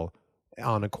well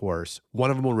on a course, one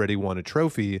of them already won a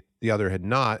trophy, the other had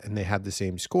not, and they had the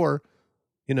same score,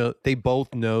 they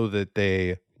both know that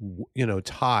they,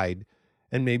 tied,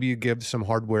 and maybe you give some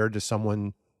hardware to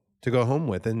someone to go home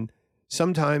with. And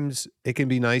sometimes it can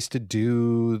be nice to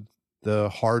do the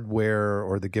hardware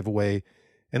or the giveaway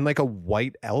and like a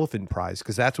white elephant prize,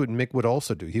 because that's what Mick would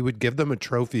also do. He would give them a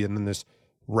trophy and then this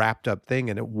wrapped up thing.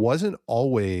 And it wasn't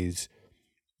always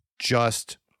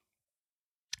just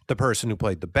the person who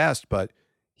played the best, but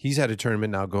he's had a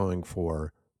tournament now going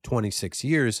for 26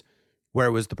 years where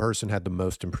it was the person who had the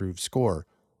most improved score.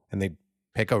 And they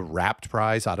pick a wrapped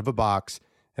prize out of a box,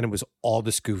 and it was all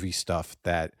the Scooby stuff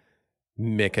that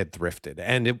Mick had thrifted.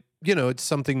 And it's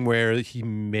something where he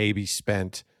maybe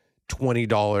spent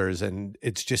 $20 and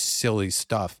it's just silly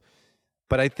stuff.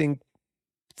 But I think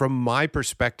from my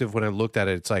perspective, when I looked at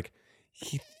it, it's like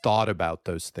he thought about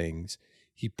those things.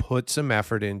 He put some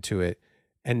effort into it.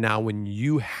 And now when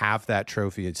you have that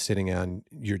trophy, it's sitting on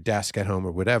your desk at home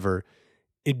or whatever,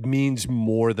 it means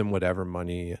more than whatever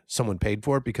money someone paid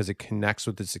for it, because it connects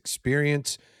with this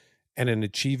experience and an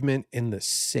achievement in the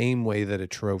same way that a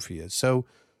trophy is. So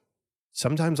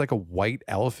sometimes like a white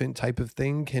elephant type of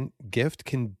thing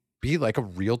can be like a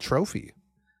real trophy.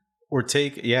 Or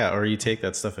you take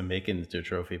that stuff and make it into a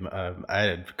trophy. I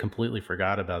had completely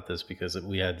forgot about this because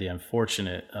we had the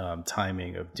unfortunate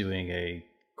timing of doing a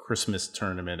Christmas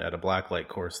tournament at a blacklight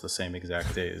course the same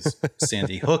exact day as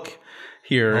Sandy Hook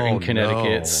here in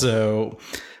Connecticut. No. So,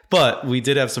 but we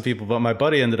did have some people, but my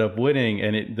buddy ended up winning,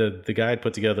 and the guy had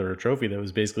put together a trophy that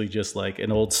was basically just like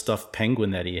an old stuffed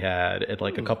penguin that he had and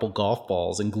like a couple golf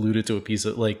balls and glued it to a piece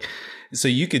of like, so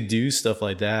you could do stuff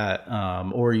like that.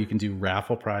 Or you can do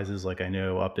raffle prizes. Like I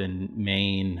know up in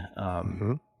Maine,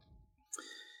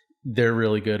 they're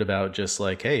really good about just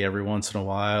like, hey, every once in a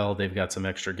while they've got some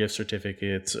extra gift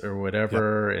certificates or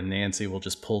whatever. Yep. And Nancy will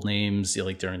just pull names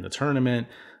like during the tournament.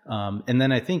 And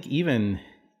then I think even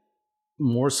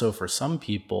more so for some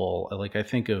people, like I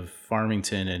think of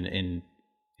Farmington and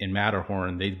in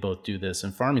Matterhorn, they both do this.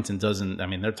 And Farmington doesn't, I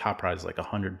mean, their top prize is like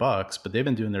 $100, but they've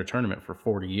been doing their tournament for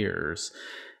 40 years.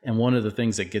 And one of the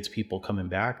things that gets people coming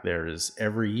back there is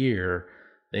every year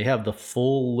they have the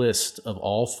full list of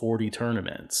all 40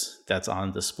 tournaments that's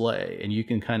on display, and you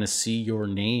can kind of see your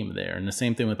name there. And the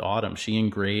same thing with Autumn. She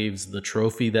engraves the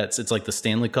trophy it's like the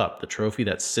Stanley Cup, the trophy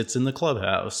that sits in the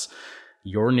clubhouse.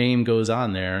 Your name goes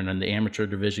on there, and then the amateur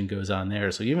division goes on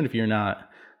there. So even if you're not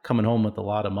coming home with a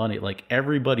lot of money, like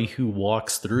everybody who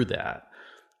walks through that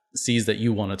sees that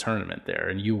you won a tournament there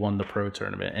and you won the pro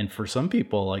tournament. And for some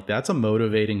people, like that's a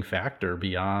motivating factor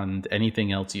beyond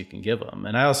anything else you can give them.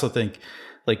 And I also think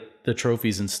like the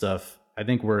trophies and stuff, I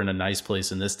think we're in a nice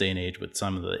place in this day and age with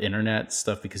some of the internet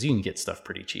stuff, because you can get stuff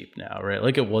pretty cheap now, right?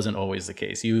 Like it wasn't always the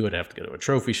case. You would have to go to a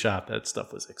trophy shop. That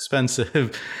stuff was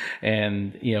expensive.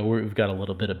 And, you know, we've got a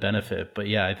little bit of benefit. But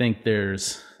yeah, I think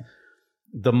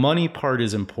the money part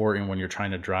is important when you're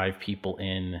trying to drive people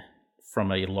in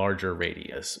from a larger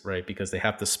radius, right? Because they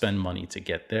have to spend money to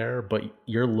get there. But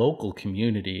your local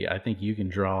community, I think you can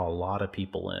draw a lot of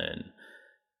people in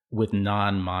with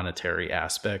non-monetary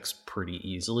aspects pretty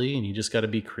easily, and you just got to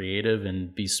be creative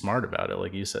and be smart about it.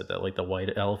 Like you said, that like the white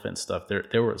elephant stuff,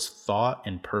 there was thought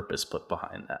and purpose put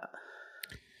behind that.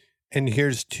 And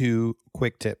here's 2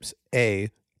 quick tips. A,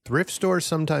 thrift stores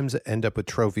sometimes end up with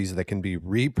trophies that can be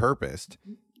repurposed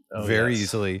very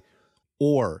easily,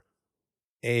 or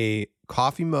a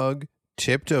coffee mug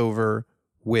tipped over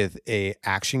with a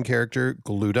action character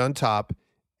glued on top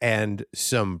and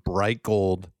some bright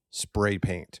gold spray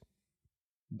paint.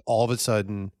 All of a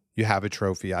sudden you have a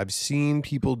trophy. I've seen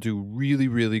people do really,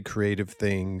 really creative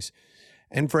things,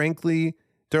 and frankly,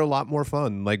 they're a lot more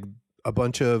fun. Like a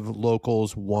bunch of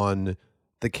locals won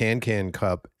the Can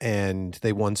Cup and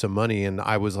they won some money, and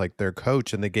I was like their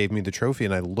coach, and they gave me the trophy,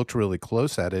 and I looked really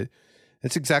close at it.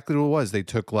 It's exactly what it was. They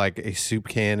took like a soup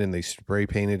can and they spray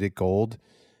painted it gold,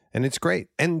 and it's great.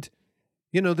 And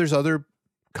you know, there's other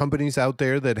companies out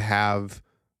there that have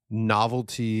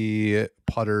novelty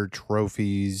putter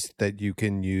trophies that you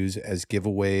can use as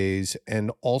giveaways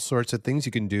and all sorts of things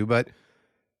you can do. But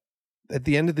at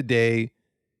the end of the day,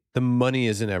 the money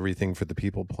isn't everything for the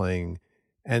people playing.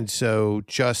 And so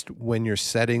just when you're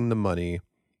setting the money,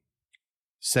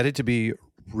 set it to be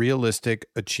realistic,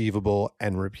 achievable,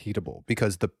 and repeatable.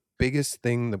 Because the biggest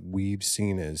thing that we've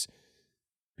seen is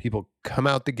people come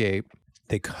out the gate,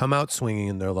 they come out swinging,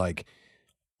 and they're like,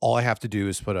 all I have to do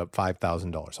is put up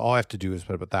 $5,000. All I have to do is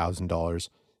put up $1,000.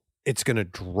 It's going to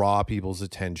draw people's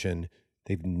attention.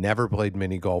 They've never played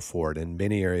mini golf for it. In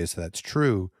many areas, that's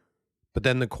true. But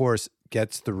then the course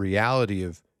gets the reality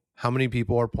of how many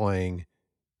people are playing,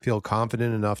 feel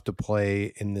confident enough to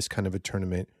play in this kind of a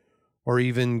tournament, or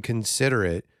even consider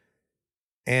it,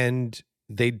 and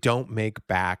they don't make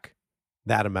back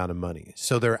that amount of money.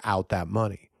 So they're out that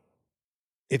money.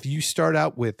 If you start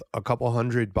out with a couple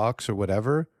 $100 or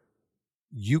whatever,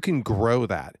 you can grow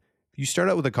that. If you start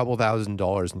out with a couple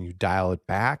 $1,000s and you dial it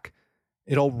back,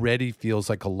 it already feels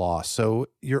like a loss. So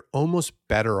you're almost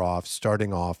better off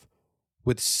starting off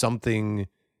with something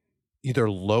either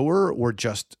lower or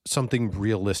just something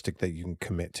realistic that you can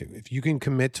commit to. If you can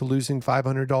commit to losing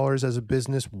 $500 as a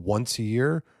business once a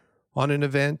year on an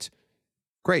event,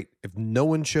 great. If no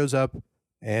one shows up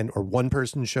or one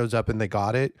person shows up and they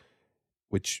got it,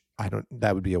 which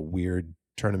that would be a weird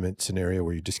tournament scenario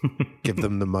where you just give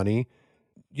them the money.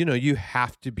 You know, you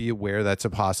have to be aware that's a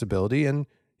possibility, and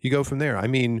you go from there. I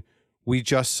mean, We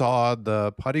just saw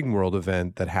the Putting World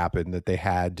event that happened that they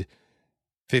had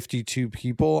 52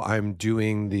 people. I'm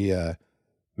doing the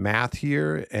math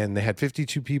here, and they had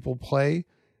 52 people play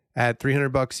at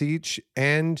 $300 each,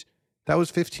 and that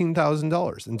was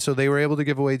 $15,000. And so they were able to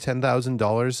give away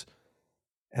 $10,000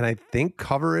 and I think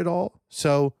cover it all.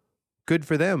 So good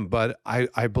for them. But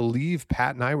I believe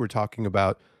Pat and I were talking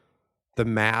about the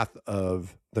math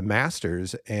of the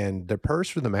Masters, and the purse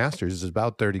for the Masters is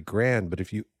about 30 grand. But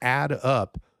if you add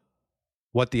up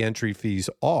what the entry fees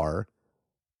are,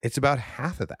 it's about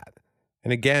half of that.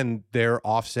 And again, they're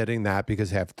offsetting that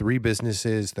because they have 3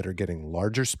 businesses that are getting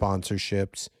larger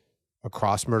sponsorships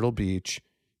across Myrtle Beach,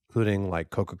 including like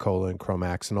Coca-Cola and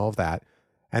Chromax and all of that.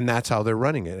 And that's how they're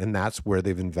running it. And that's where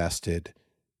they've invested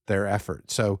their effort.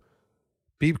 So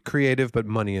be creative, but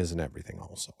money isn't everything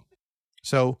also.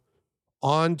 So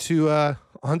on to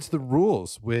the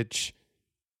rules, which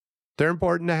they're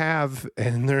important to have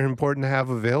and they're important to have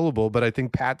available. But I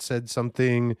think Pat said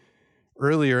something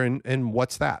earlier, and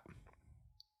what's that?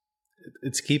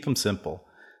 It's keep them simple.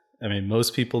 I mean,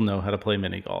 most people know how to play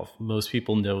mini golf. Most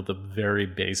people know the very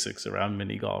basics around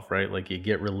mini golf, right? Like you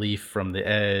get relief from the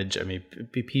edge. I mean,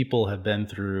 people have been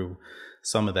through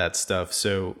some of that stuff.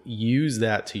 So use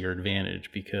that to your advantage,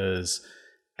 because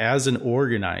as an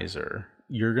organizer,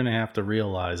 you're going to have to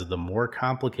realize the more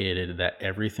complicated that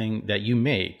everything that you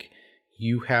make,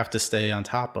 you have to stay on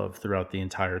top of throughout the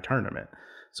entire tournament.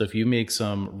 So if you make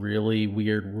some really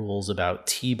weird rules about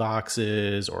tee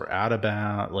boxes or out of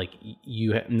bounds, like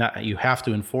you have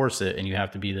to enforce it, and you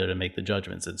have to be there to make the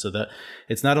judgments. And so that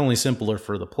it's not only simpler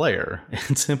for the player,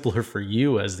 it's simpler for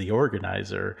you as the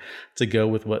organizer to go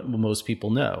with what most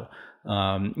people know.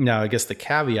 Now, I guess the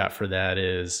caveat for that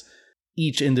is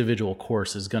each individual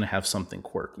course is going to have something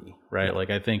quirky, right? Like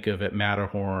I think of at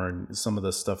Matterhorn, some of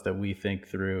the stuff that we think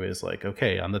through is like,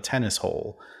 okay, on the tennis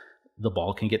hole, the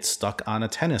ball can get stuck on a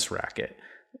tennis racket.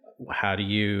 How do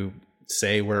you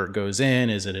say where it goes in?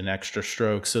 Is it an extra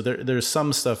stroke? So there's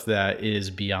some stuff that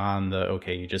is beyond the,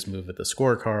 okay, you just move with the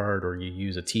scorecard or you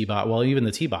use a tee box. Well, even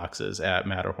the tee boxes at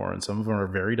Matterhorn, some of them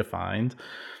are very defined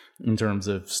in terms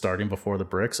of starting before the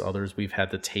bricks. Others we've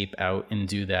had to tape out and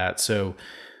do that. So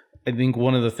I think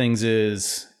one of the things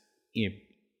is you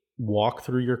walk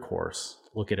through your course,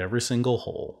 look at every single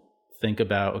hole, think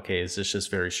about, okay, is this just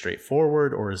very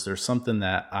straightforward, or is there something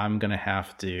that I'm going to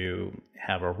have to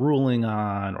have a ruling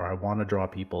on, or I want to draw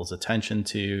people's attention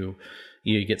to?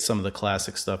 You get some of the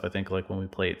classic stuff, I think, like when we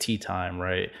play at tee time,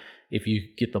 right? If you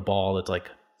get the ball that's like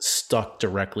stuck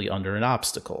directly under an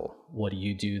obstacle, what do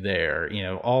you do there? You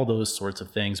know, all those sorts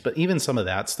of things. But even some of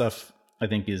that stuff, I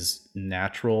think, is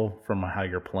natural from how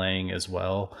you're playing as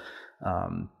well.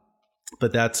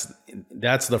 But that's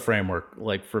the framework,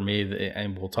 like for me,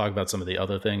 and we'll talk about some of the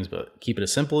other things, but keep it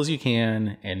as simple as you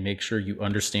can and make sure you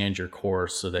understand your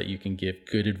course so that you can give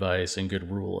good advice and good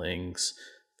rulings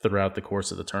throughout the course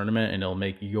of the tournament, and it'll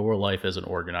make your life as an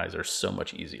organizer so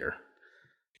much easier.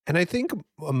 And I think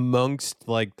amongst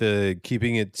like the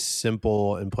keeping it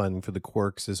simple and planning for the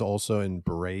quirks is also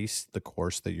embrace the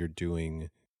course that you're doing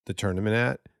the tournament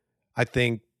at. I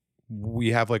think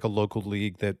we have like a local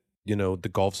league that, you know, the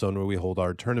Golf Zone where we hold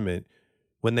our tournament,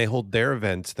 when they hold their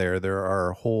events there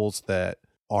are holes that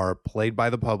are played by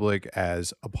the public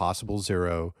as a possible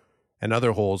zero, and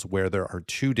other holes where there are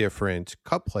 2 different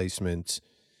cup placements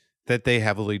that they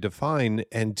heavily define.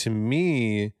 And to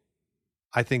me,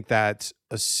 I think that's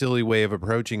a silly way of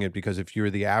approaching it, because if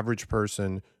you're the average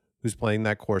person who's playing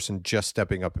that course and just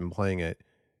stepping up and playing it,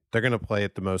 they're going to play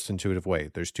it the most intuitive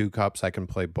way. There's 2 cups, I can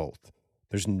play both.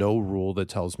 There's no rule that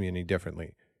tells me any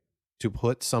differently. To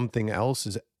put something else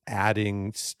is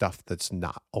adding stuff that's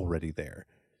not already there.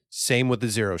 Same with the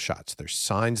zero shots. There's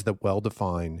signs that well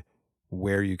define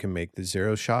where you can make the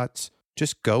zero shots.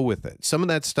 Just go with it. Some of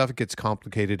that stuff gets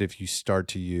complicated if you start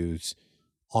to use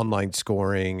online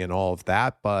scoring and all of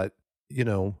that. But, you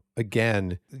know,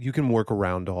 again, you can work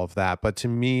around all of that. But to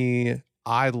me,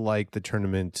 I like the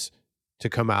tournaments to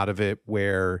come out of it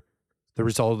where the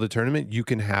result of the tournament, you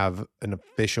can have an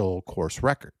official course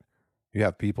record. You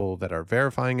have people that are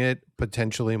verifying it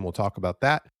potentially, and we'll talk about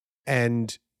that.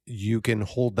 And you can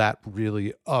hold that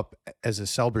really up as a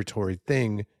celebratory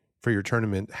thing for your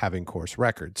tournament, having course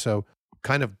records. So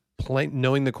kind of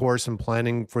knowing the course and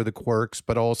planning for the quirks,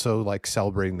 but also like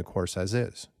celebrating the course as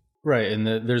is. Right. And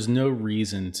there's no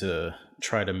reason to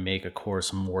try to make a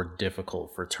course more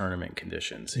difficult for tournament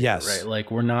conditions. Yes. Right. Like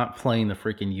we're not playing the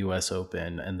freaking US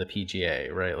Open and the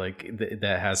PGA, right? Like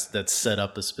that's set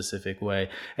up a specific way.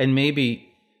 And maybe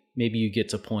you get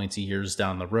to points years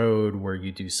down the road where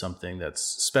you do something that's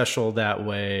special that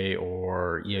way,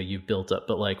 or, you know, you've built up.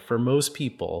 But like for most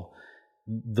people,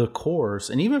 the course,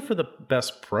 and even for the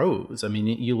best pros. I mean,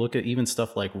 you look at even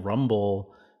stuff like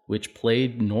Rumble, which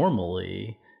played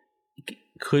normally,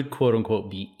 could quote unquote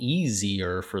be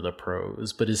easier for the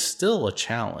pros, but is still a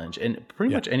challenge. And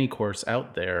pretty much any course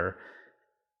out there,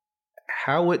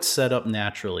 how it's set up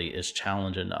naturally is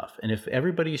challenge enough. And if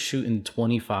everybody's shooting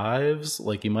 25s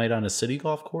like you might on a city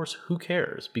golf course, who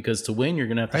cares? Because to win, you're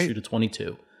going to have to shoot a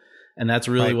 22. And that's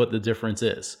really what the difference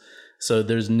is. So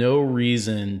there's no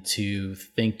reason to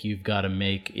think you've got to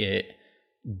make it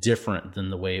different than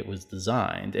the way it was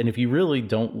designed. And if you really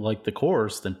don't like the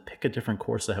course, then pick a different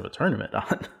course to have a tournament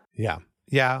on. Yeah.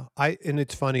 Yeah. And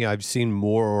it's funny, I've seen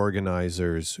more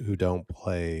organizers who don't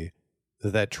play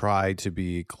that try to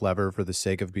be clever for the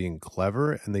sake of being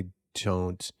clever, and they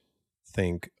don't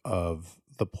think of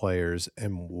the players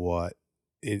and what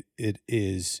it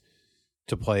is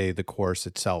to play the course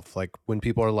itself. Like when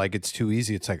people are like, it's too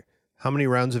easy, it's like, how many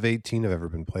rounds of 18 have ever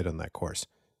been played on that course?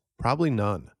 Probably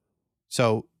none.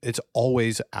 So it's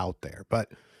always out there.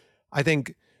 But I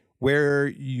think where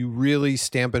you really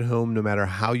stamp it home, no matter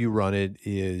how you run it,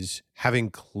 is having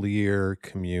clear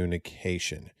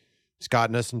communication. It's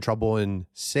gotten us in trouble in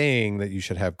saying that you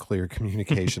should have clear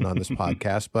communication on this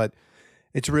podcast, but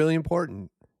it's really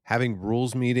important. Having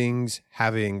rules meetings,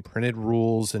 having printed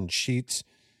rules and sheets,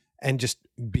 and just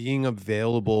being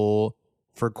available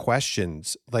for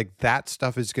questions. Like that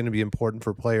stuff is going to be important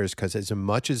for players, because as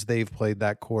much as they've played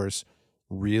that course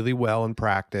really well in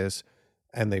practice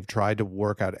and they've tried to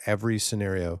work out every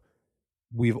scenario,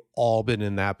 we've all been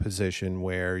in that position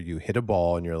where you hit a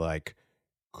ball and you're like,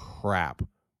 crap,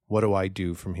 what do I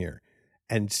do from here?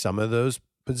 And some of those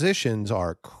positions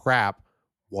are, crap,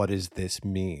 what does this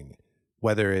mean?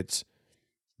 Whether it's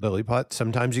lily putt,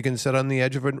 sometimes you can sit on the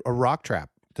edge of a rock trap.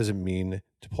 Doesn't mean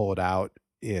to pull it out,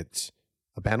 it's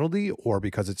a penalty, or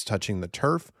because it's touching the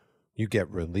turf, you get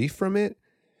relief from it.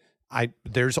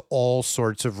 There's all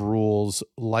sorts of rules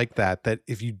like that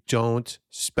if you don't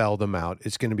spell them out,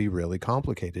 it's going to be really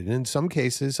complicated. And in some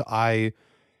cases, I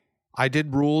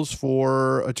did rules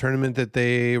for a tournament that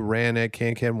they ran at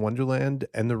Can-Can Wonderland,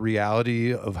 and the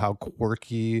reality of how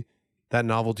quirky that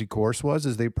novelty course was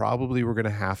is they probably were going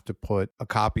to have to put a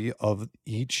copy of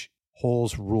each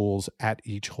hole's rules at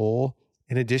each hole,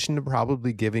 in addition to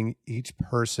probably giving each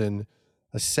person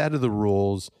a set of the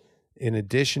rules, in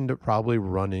addition to probably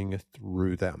running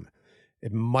through them.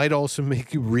 It might also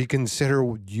make you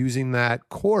reconsider using that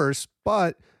course,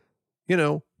 but,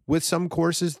 with some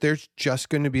courses, there's just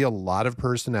going to be a lot of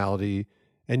personality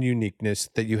and uniqueness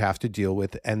that you have to deal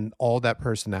with, and all that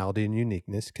personality and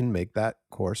uniqueness can make that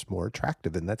course more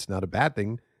attractive, and that's not a bad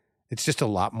thing. It's just a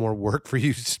lot more work for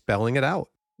you spelling it out.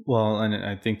 Well, and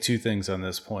I think two things on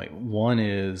this point. One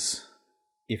is,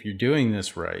 if you're doing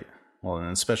this right, well,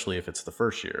 and especially if it's the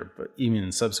first year, but even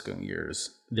in subsequent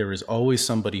years, there is always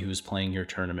somebody who's playing your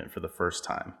tournament for the first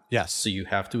time. Yes. So you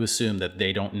have to assume that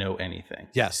they don't know anything.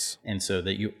 Yes. And so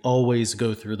that you always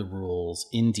go through the rules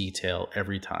in detail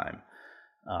every time.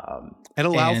 And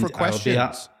allow for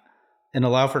questions. And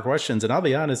allow for questions. And I'll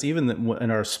be honest, even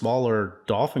in our smaller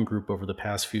Dolphin group over the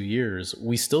past few years,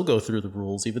 we still go through the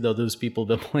rules, even though those people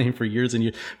have been playing for years and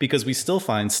years, because we still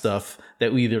find stuff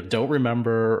that we either don't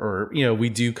remember, or, we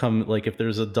do come, like if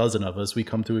there's a dozen of us, we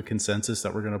come to a consensus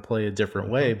that we're going to play a different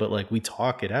way, but like we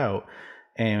talk it out.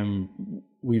 And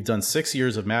we've done 6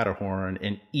 years of Matterhorn,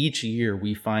 and each year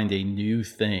we find a new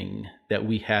thing that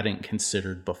we hadn't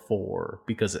considered before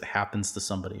because it happens to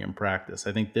somebody in practice.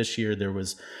 I think this year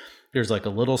there's like a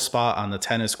little spot on the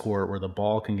tennis court where the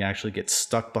ball can actually get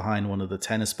stuck behind one of the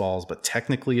tennis balls, but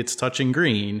technically it's touching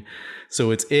green,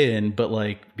 so it's in, but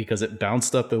like because it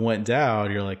bounced up and went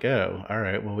down, you're like, oh, all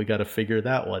right, well, we got to figure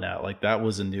that one out. Like that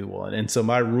was a new one. And so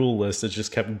my rule list has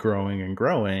just kept growing and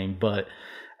growing. But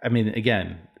I mean,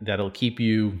 again, that'll keep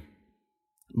you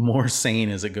more sane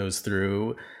as it goes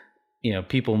through.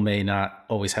 People may not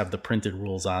always have the printed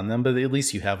rules on them, but at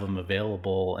least you have them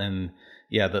available. And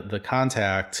yeah, the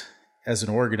contact as an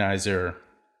organizer,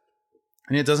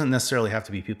 and it doesn't necessarily have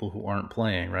to be people who aren't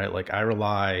playing, right? Like I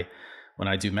rely, when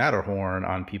I do Matterhorn,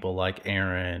 on people like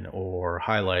Aaron or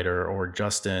Highlighter or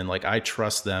Justin. Like I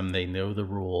trust them. They know the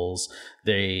rules.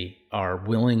 They are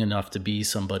willing enough to be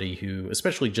somebody who,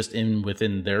 especially just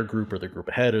within their group or the group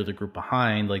ahead or the group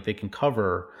behind, like they can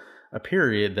cover a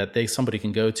period that somebody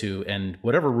can go to, and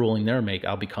whatever ruling they make,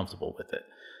 I'll be comfortable with it.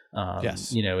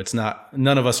 Yes. It's not,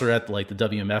 none of us are at like the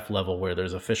WMF level where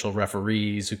there's official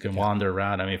referees who can wander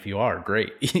around. I mean, if you are,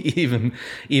 great, even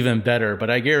better. But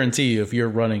I guarantee you, if you're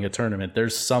running a tournament,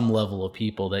 there's some level of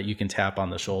people that you can tap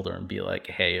on the shoulder and be like,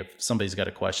 hey, if somebody's got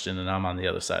a question and I'm on the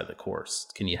other side of the course,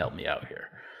 can you help me out here?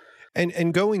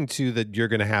 And going to that, you're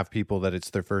going to have people that it's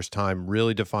their first time,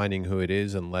 really defining who it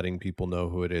is and letting people know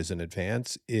who it is in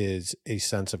advance is a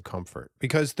sense of comfort,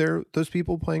 because those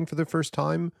people playing for the first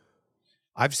time.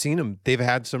 I've seen them. They've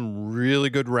had some really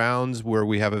good rounds where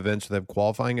we have events that have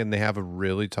qualifying and they have a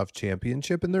really tough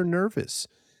championship and they're nervous.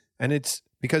 And it's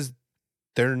because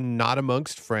they're not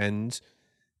amongst friends.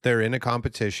 They're in a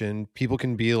competition. People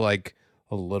can be like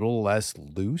a little less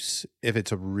loose if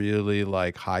it's a really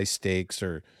like high stakes,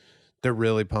 or they're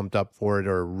really pumped up for it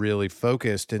or really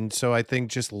focused. And so I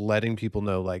think just letting people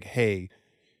know like, hey,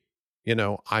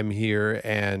 I'm here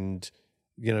and,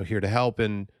 here to help,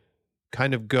 and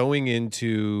kind of going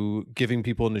into giving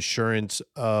people an assurance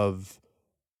of,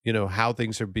 how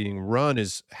things are being run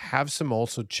is have some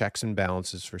also checks and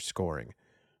balances for scoring.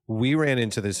 We ran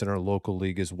into this in our local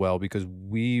league as well because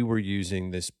we were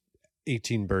using this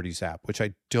 18 Birdies app, which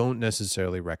I don't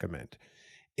necessarily recommend.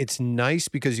 It's nice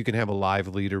because you can have a live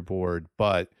leaderboard,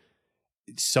 but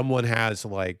someone has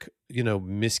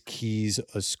miskeys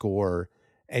a score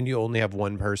and you only have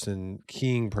one person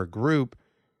keying per group,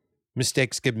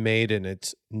 mistakes get made and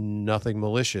it's nothing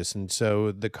malicious. And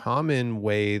so the common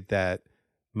way that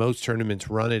most tournaments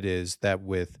run it is that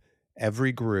with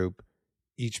every group,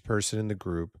 each person in the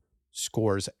group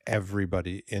scores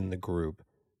everybody in the group.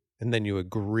 And then you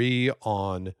agree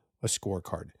on a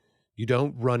scorecard. You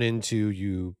don't run into,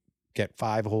 you get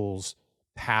 5 holes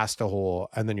past a hole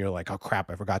and then you're like, oh crap,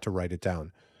 I forgot to write it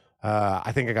down.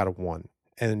 I think I got a 1.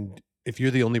 And if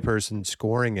you're the only person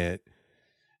scoring it,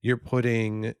 you're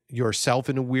putting yourself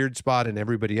in a weird spot and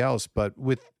everybody else. But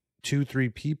with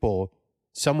 2-3 people,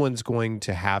 someone's going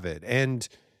to have it. And,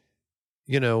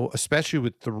 especially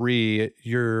with 3,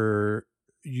 you're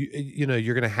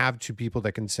going to have 2 people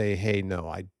that can say, hey, no,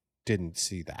 I didn't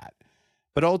see that.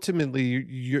 But ultimately,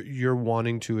 you're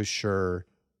wanting to assure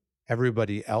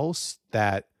everybody else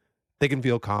that they can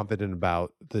feel confident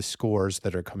about the scores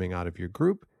that are coming out of your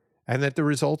group and that the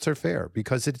results are fair,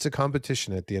 because it's a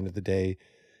competition at the end of the day.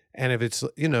 And if it's,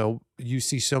 you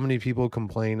see so many people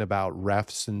complain about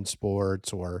refs in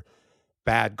sports or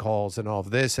bad calls and all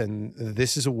of this, and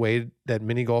this is a way that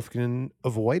mini golf can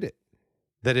avoid it,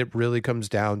 that it really comes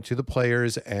down to the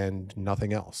players and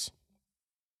nothing else.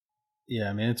 Yeah,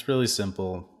 I mean, it's really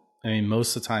simple. I mean,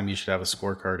 most of the time you should have a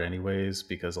scorecard anyways,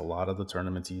 because a lot of the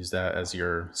tournaments use that as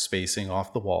your spacing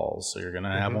off the walls. So you're going to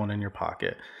have one in your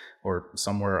pocket or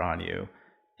somewhere on you.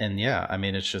 And yeah, I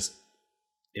mean, it's just,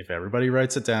 if everybody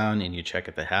writes it down and you check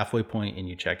at the halfway point and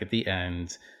you check at the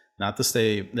end, not to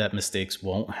say that mistakes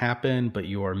won't happen, but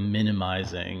you are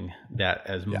minimizing that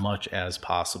as much as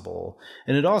possible.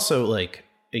 And it also,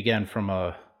 again, from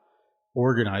a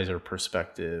organizer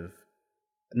perspective,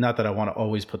 not that I want to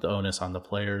always put the onus on the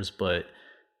players, but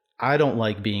I don't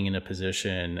like being in a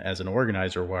position as an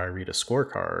organizer where I read a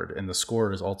scorecard and the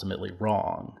score is ultimately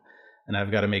wrong. And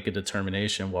I've got to make a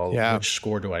determination, which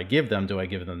score do I give them? Do I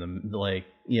give them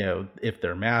if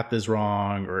their math is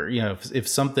wrong, or, if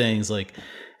some things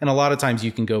and a lot of times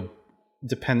you can go,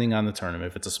 depending on the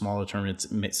tournament, if it's a smaller tournament,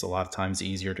 it makes a lot of times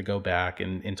easier to go back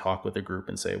and talk with the group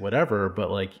and say whatever.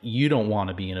 But you don't want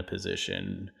to be in a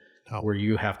position where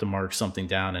you have to mark something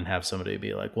down and have somebody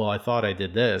be like, well, I thought I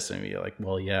did this. And you're like,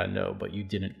 well, yeah, no, but you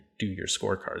didn't do your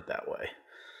scorecard that way.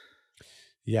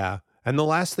 Yeah. And the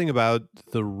last thing about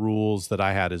the rules that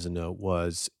I had as a note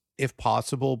was, if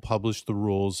possible, publish the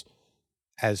rules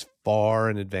as far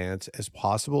in advance as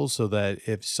possible, so that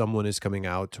if someone is coming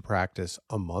out to practice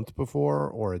a month before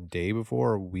or a day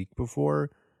before or a week before,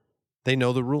 they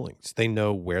know the rulings. They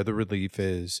know where the relief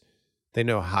is. They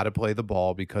know how to play the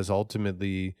ball, because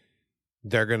ultimately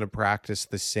they're going to practice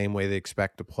the same way they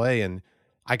expect to play. And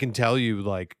I can tell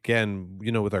you, again,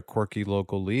 with our quirky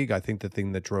local league, I think the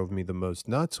thing that drove me the most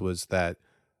nuts was that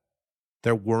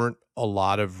there weren't a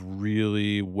lot of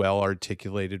really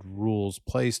well-articulated rules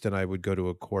placed, and I would go to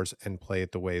a course and play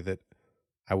it the way that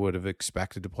I would have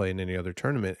expected to play in any other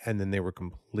tournament, and then they were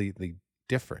completely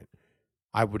different.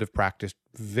 I would have practiced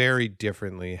very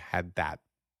differently had that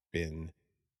been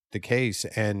the case.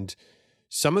 And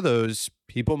some of those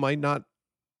people might not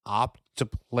opt to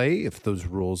play if those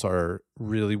rules are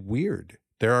really weird.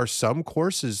 There are some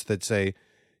courses that say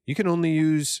you can only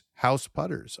use house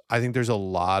putters. I think there's a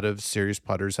lot of serious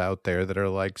putters out there that are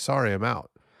like, sorry, I'm out.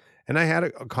 And I had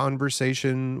a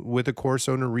conversation with a course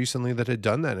owner recently that had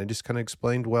done that. And I just kind of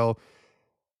explained, well,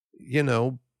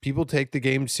 people take the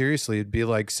game seriously. It'd be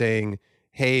like saying,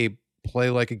 hey,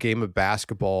 play like a game of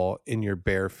basketball in your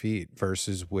bare feet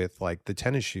versus with the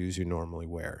tennis shoes you normally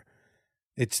wear.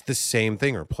 It's the same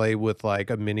thing. Or play with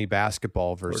a mini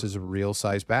basketball versus a real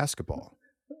size basketball.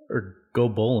 Or go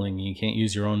bowling, you can't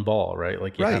use your own ball, right?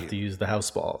 Like you Right. have to use the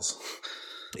house balls.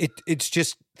 It's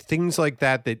just things like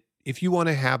that if you want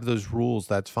to have those rules,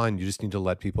 that's fine. You just need to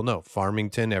let people know.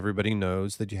 Farmington, everybody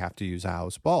knows that you have to use a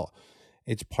house ball.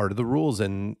 It's part of the rules,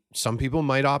 and some people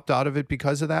might opt out of it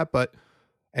because of that, but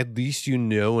at least you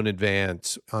know in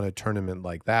advance on a tournament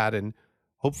like that, and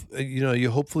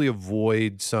you hopefully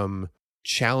avoid some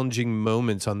challenging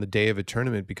moments on the day of a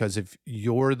tournament, because if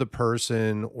you're the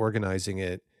person organizing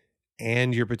it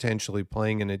and you're potentially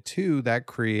playing in it too, that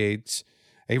creates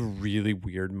a really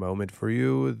weird moment for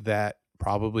you that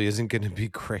probably isn't going to be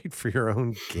great for your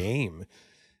own game,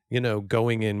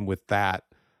 going in with that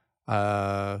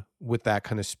kind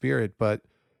of spirit. But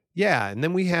yeah, and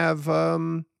then we have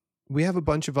a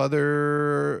bunch of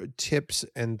other tips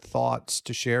and thoughts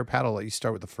to share. Pat, I'll let you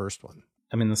start with the first one.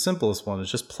 I mean, the simplest one is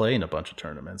just playing a bunch of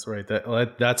tournaments, right?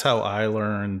 That's how I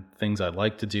learned things I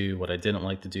like to do, what I didn't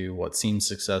like to do, what seemed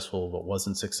successful, what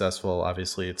wasn't successful.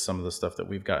 Obviously, it's some of the stuff that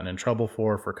we've gotten in trouble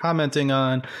for commenting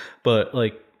on, but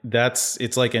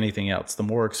it's like anything else. The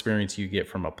more experience you get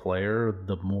from a player,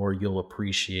 the more you'll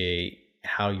appreciate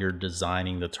how you're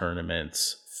designing the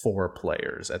tournaments for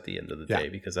players at the end of the day,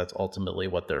 because that's ultimately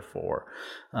what they're for.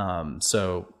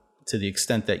 So to the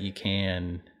extent that you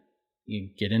can, you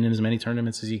get in as many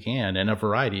tournaments as you can, and a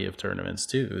variety of tournaments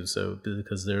too. So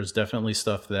because there's definitely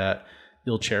stuff that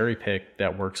you'll cherry pick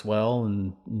that works well,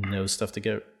 and stuff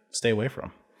to stay away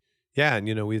from. Yeah,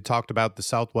 and we talked about the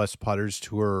Southwest Putters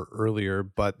Tour earlier,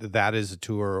 but that is a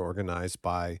tour organized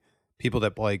by people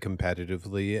that play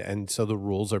competitively, and so the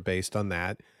rules are based on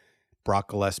that. Brock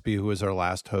Gillespie, who was our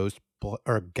last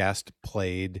guest,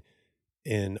 played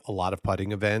in a lot of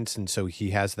putting events, and so he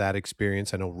has that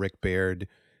experience. I know Rick Baird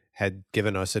had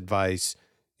given us advice,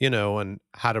 on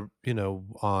how to,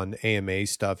 on AMA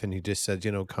stuff, and he just said,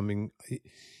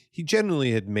 he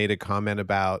generally had made a comment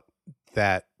about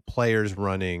that players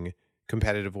running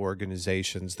competitive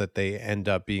organizations, that they end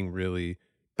up being really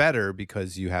better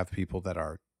because you have people that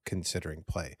are considering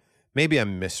play. Maybe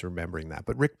I'm misremembering that,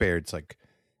 but Rick Baird's like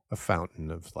a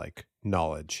fountain of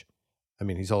knowledge. I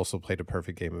mean, he's also played a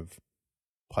perfect game of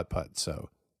putt, so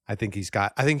I think he's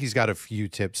got a few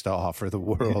tips to offer the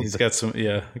world. He's got some,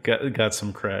 got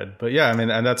some cred. But yeah, I mean,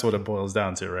 and that's what it boils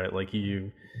down to, right?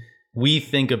 We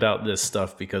think about this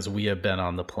stuff because we have been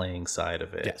on the playing side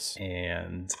of it. Yes.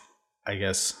 And I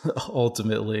guess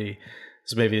ultimately,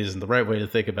 this maybe isn't the right way to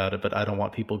think about it, but I don't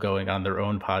want people going on their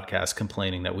own podcast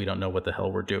complaining that we don't know what the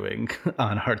hell we're doing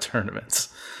on our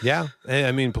tournaments. Yeah.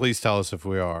 I mean, please tell us if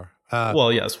we are.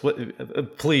 Well, yes.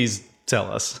 Please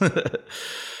tell us.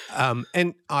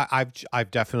 And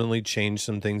I've definitely changed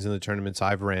some things in the tournaments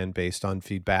I've ran based on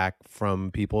feedback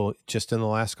from people just in the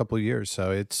last couple of years.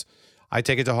 So I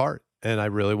take it to heart, and I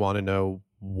really want to know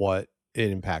what it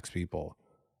impacts people.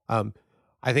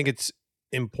 I think it's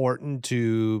important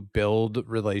to build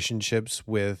relationships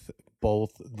with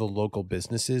both the local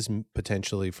businesses,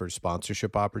 potentially for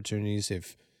sponsorship opportunities.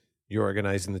 If you're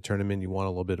organizing the tournament, you want a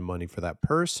little bit of money for that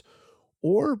purse,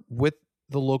 or with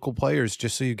the local players,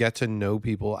 just so you get to know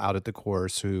people out at the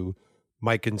course who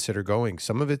might consider going.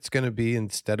 Some of it's going to be,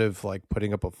 instead of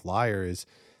putting up a flyer, is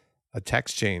a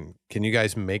text chain. Can you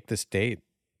guys make this date?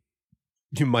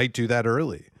 You might do that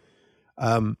early.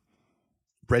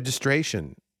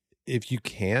 Registration. If you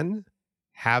can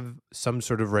have some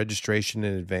sort of registration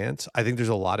in advance, I think there's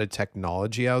a lot of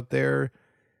technology out there,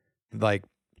 like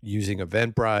using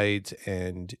Eventbrite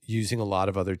and using a lot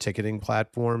of other ticketing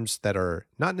platforms that are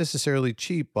not necessarily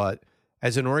cheap, but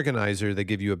as an organizer, they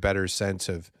give you a better sense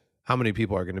of how many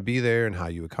people are going to be there and how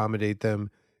you accommodate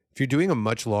them. If you're doing a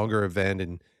much longer event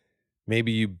and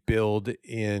maybe you build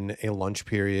in a lunch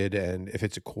period, and if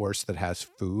it's a course that has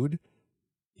food,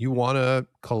 you want to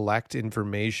collect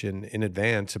information in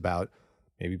advance about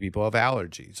maybe people have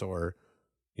allergies or,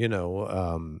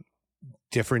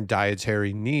 different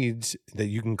dietary needs, that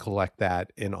you can collect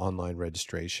that in online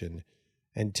registration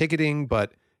and ticketing,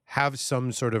 but have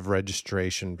some sort of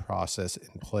registration process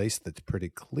in place that's pretty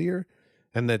clear,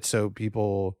 and that so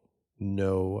people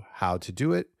know how to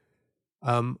do it.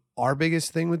 Our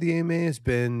biggest thing with the AMA has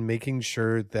been making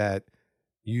sure that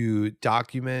you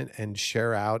document and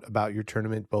share out about your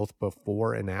tournament both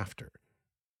before and after,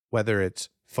 whether it's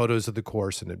photos of the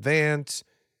course in advance,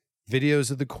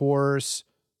 videos of the course,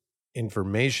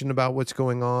 information about what's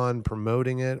going on,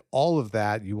 promoting it, all of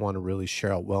that you want to really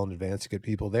share out well in advance to get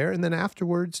people there. And then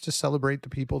afterwards to celebrate the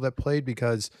people that played,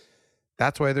 because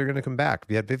that's why they're going to come back. If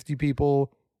you had 50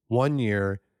 people one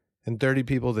year and 30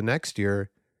 people the next year,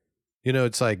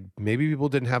 it's like maybe people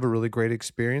didn't have a really great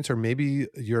experience, or maybe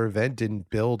your event didn't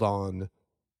build on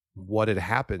what had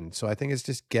happened. So I think it's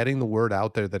just getting the word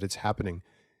out there that it's happening.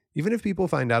 Even if people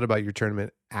find out about your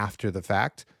tournament after the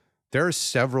fact, there are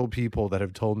several people that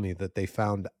have told me that they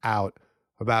found out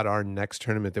about our next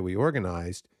tournament that we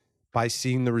organized by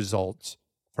seeing the results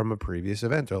from a previous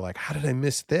event. They're like, how did I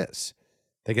miss this?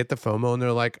 They get the FOMO and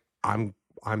they're like, I'm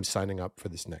signing up for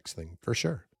this next thing for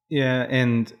sure. Yeah.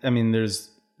 And I mean,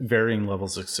 there's varying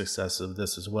levels of success of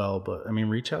this as well, but I mean,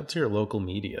 reach out to your local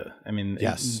media. I mean,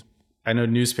 yes, I know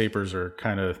newspapers are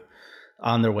kind of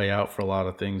on their way out for a lot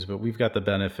of things, but we've got the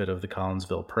benefit of the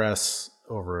Collinsville Press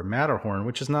over at Matterhorn,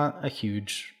 which is not a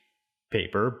huge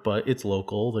paper, but it's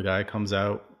local. The guy comes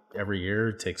out every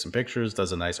year, takes some pictures,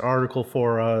 does a nice article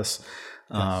for us.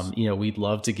 Yes. We'd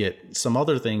love to get some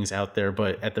other things out there,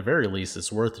 but at the very least,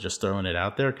 it's worth just throwing it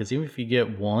out there, because even if you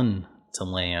get one to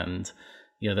land,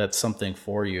 that's something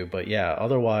for you. But yeah,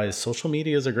 otherwise, social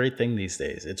media is a great thing these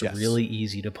days. It's really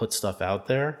easy to put stuff out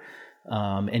there.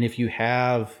 And if you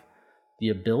have the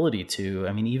ability to,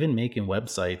 I mean, even making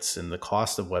websites, and the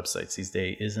cost of websites these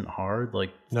days isn't hard.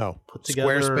 Like, put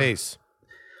together Squarespace.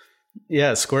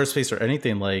 Yeah, Squarespace or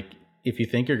anything. Like, if you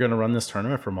think you're going to run this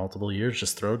tournament for multiple years,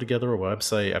 just throw together a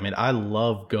website. I mean, I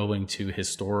love going to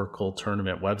historical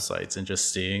tournament websites and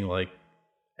just seeing like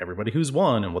everybody who's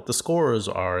won and what the scores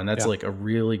are. And that's like a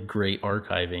really great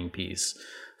archiving piece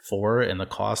for it. And the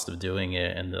cost of doing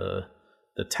it and the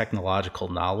technological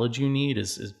knowledge you need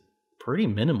is pretty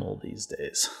minimal these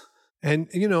days. And,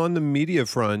 on the media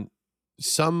front,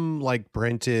 some like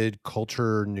printed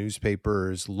culture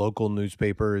newspapers, local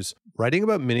newspapers, writing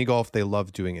about mini golf, they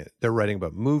love doing it. They're writing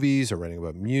about movies, they're writing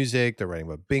about music, they're writing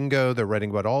about bingo, they're writing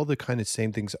about all the kind of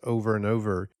same things over and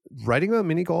over. Writing about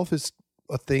mini golf is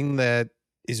a thing that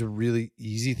is a really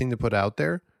easy thing to put out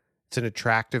there. It's an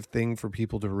attractive thing for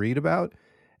people to read about.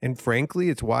 And frankly,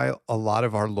 it's why a lot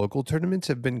of our local tournaments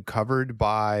have been covered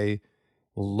by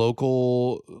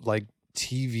local like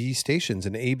TV stations.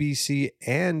 An ABC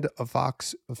and a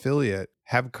Fox affiliate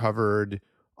have covered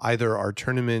either our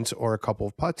tournaments or a couple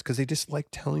of putts because they just like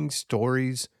telling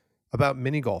stories about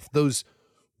mini golf. Those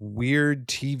weird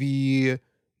TV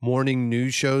morning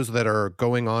news shows that are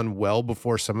going on well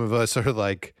before some of us are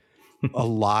like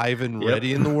alive and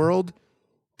ready in the world.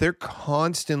 They're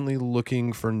constantly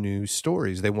looking for new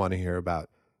stories. They want to hear about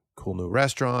cool new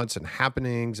restaurants and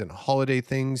happenings and holiday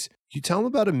things. You tell them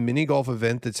about a mini golf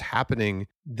event that's happening,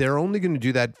 they're only going to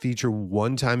do that feature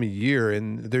one time a year,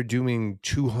 and they're doing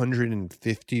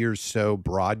 250 or so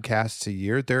broadcasts a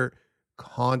year. They're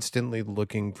constantly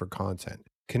looking for content.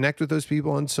 Connect with those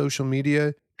people on social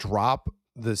media, drop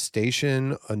the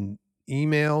station an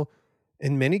email.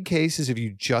 In many cases, if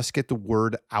you just get the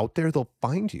word out there, they'll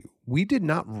find you. We did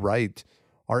not write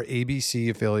our ABC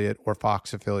affiliate or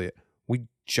Fox affiliate. We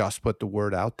just put the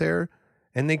word out there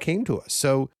and they came to us.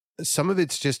 So some of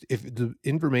it's just, if the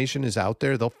information is out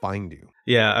there, they'll find you.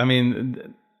 Yeah. I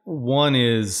mean, one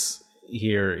is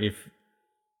here, if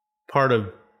part of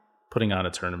putting on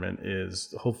a tournament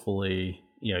is hopefully,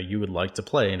 you would like to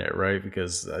play in it, right?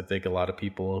 Because I think a lot of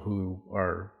people who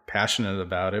are passionate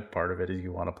about it, part of it is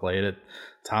you want to play it.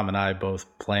 Tom and I both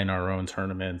play in our own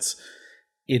tournaments.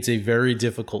 It's a very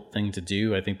difficult thing to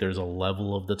do. I think there's a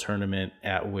level of the tournament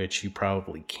at which you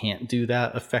probably can't do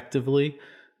that effectively.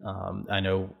 I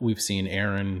know we've seen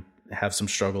Aaron have some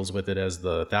struggles with it as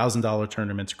the $1,000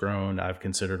 tournament's grown. I've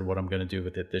considered what I'm going to do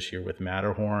with it this year with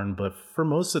Matterhorn. But for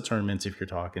most of the tournaments, if you're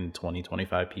talking 20,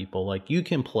 25 people, like, you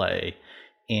can play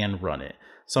and run it.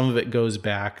 Some of it goes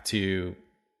back to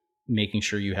making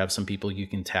sure you have some people you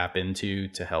can tap into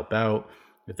to help out.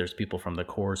 If there's people from the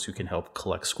course who can help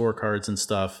collect scorecards and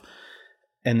stuff.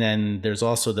 And then there's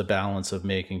also the balance of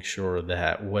making sure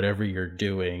that whatever you're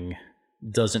doing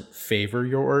doesn't favor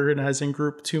your organizing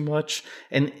group too much.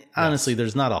 And honestly,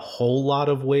 there's not a whole lot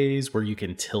of ways where you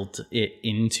can tilt it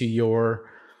into your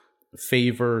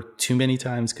favor too many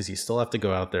times, because you still have to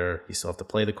go out there, you still have to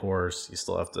play the course, you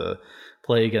still have to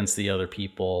play against the other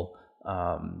people.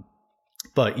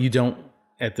 But you don't,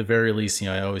 at the very least,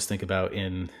 I always think about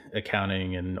in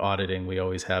accounting and auditing, we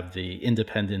always have the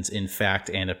independence in fact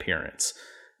and appearance.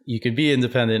 You could be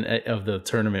independent of the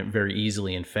tournament very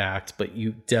easily in fact, but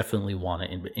you definitely want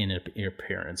it in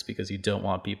appearance, because you don't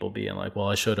want people being like, well,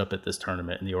 I showed up at this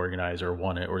tournament and the organizer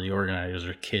won it, or the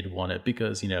organizer's kid won it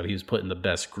because, he was put in the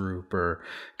best group or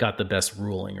got the best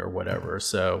ruling or whatever.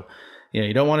 So,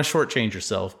 you don't want to shortchange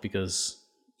yourself, because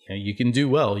you can do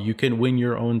well, you can win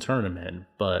your own tournament,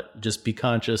 but just be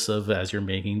conscious of, as you're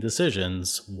making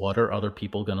decisions, what are other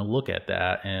people going to look at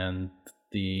that and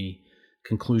the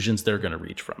conclusions they're going to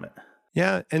reach from it.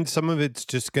 Yeah, and some of it's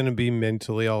just going to be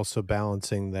mentally also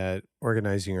balancing that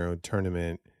organizing your own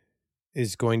tournament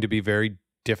is going to be very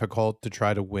difficult to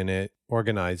try to win it,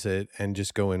 organize it, and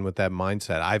just go in with that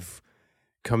mindset. I've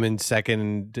come in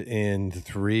second in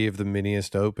 3 of the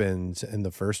Miniest Opens, and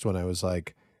the first one I was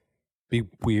like, be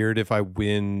weird if I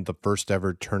win the first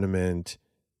ever tournament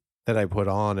that I put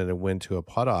on and it went to a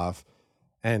putt off,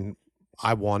 and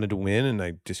I wanted to win and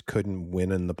I just couldn't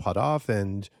win in the putt off,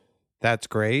 and that's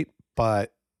great,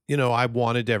 but I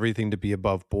wanted everything to be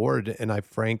above board, and I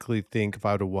frankly think if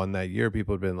I would have won that year,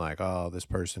 people would have been like, oh, this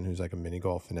person who's like a mini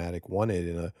golf fanatic won it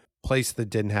in a place that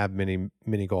didn't have many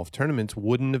mini golf tournaments,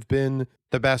 wouldn't have been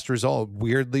the best result.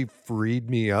 Weirdly freed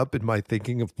me up in my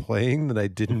thinking of playing that I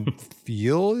didn't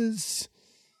feel as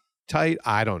tight.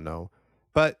 I don't know,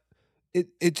 but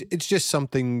it's just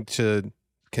something to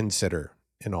consider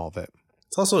in all of it.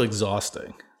 It's also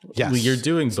exhausting. Yes. You're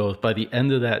doing both. By the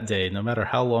end of that day, no matter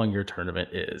how long your tournament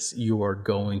is, you are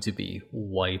going to be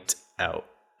wiped out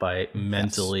by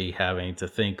mentally having to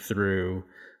think through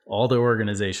all the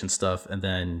organization stuff and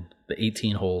then the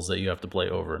 18 holes that you have to play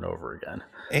over and over again.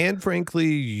 And frankly,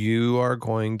 you are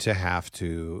going to have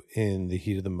to, in the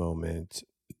heat of the moment,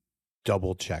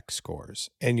 double check scores.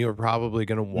 And you're probably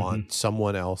going to want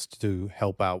someone else to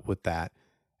help out with that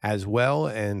as well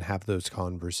and have those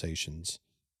conversations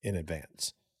in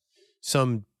advance.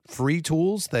 Some free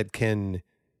tools that can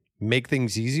make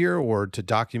things easier or to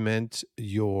document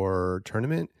your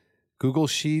tournament. Google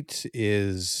Sheets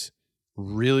is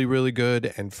really, really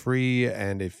good and free.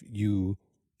 And if you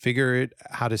figure it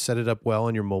how to set it up well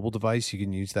on your mobile device, you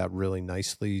can use that really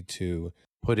nicely to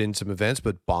put in some events.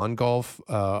 But Bond Golf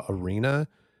Arena,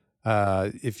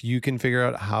 if you can figure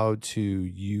out how to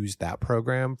use that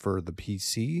program for the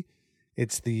PC,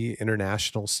 it's the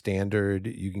international standard.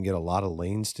 You can get a lot of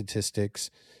lane statistics,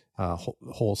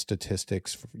 hole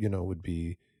statistics, would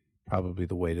be probably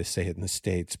the way to say it in the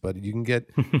States, but you can get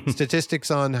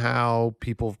statistics on how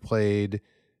people have played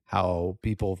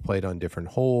on different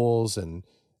holes and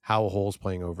how a hole's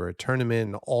playing over a tournament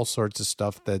and all sorts of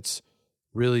stuff that's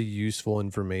really useful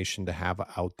information to have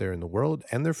out there in the world,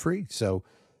 and they're free. So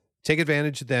take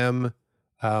advantage of them.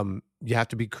 You have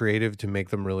to be creative to make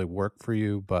them really work for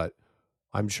you, but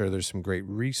I'm sure there's some great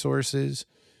resources.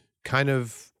 Kind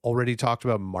of already talked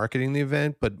about marketing the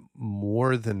event, but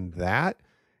more than that,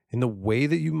 in the way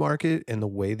that you market and the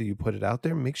way that you put it out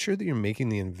there, make sure that you're making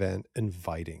the event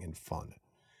inviting and fun.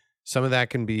 Some of that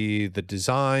can be the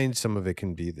design, some of it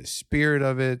can be the spirit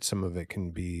of it, some of it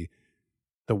can be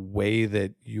the way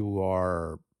that you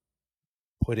are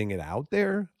putting it out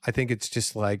there. I think it's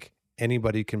just like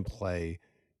anybody can play.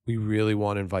 We really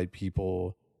want to invite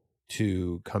people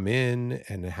to come in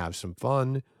and have some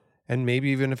fun. And maybe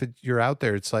even if you're out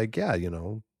there, it's like, yeah,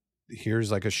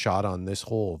 here's like a shot on this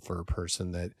hole for a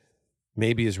person that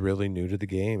maybe is really new to the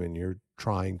game, and you're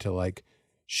trying to like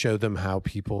show them how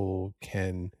people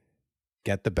can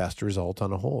get the best result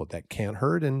on a hole. That can't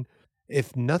hurt. And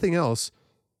if nothing else,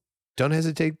 don't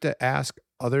hesitate to ask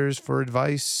others for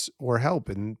advice or help.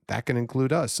 And that can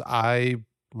include us. I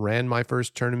ran my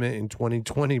first tournament in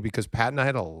 2020 because Pat and I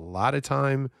had a lot of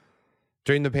time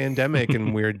during the pandemic,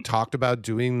 and we had talked about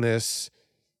doing this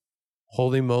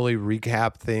holy moly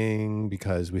recap thing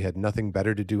because we had nothing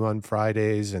better to do on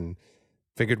Fridays, and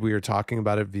figured we were talking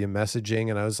about it via messaging.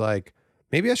 And I was like,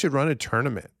 maybe I should run a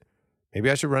tournament. Maybe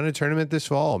I should run a tournament this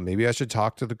fall. Maybe I should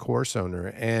talk to the course owner.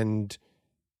 And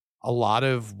a lot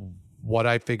of what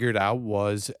I figured out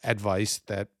was advice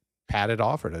that Pat had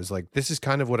offered. I was like, this is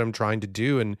kind of what I'm trying to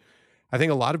do. And I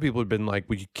think a lot of people have been like,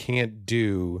 well, you can't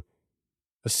do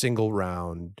a single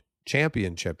round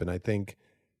championship. And I think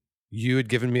you had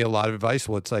given me a lot of advice.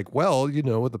 Well, it's like, well,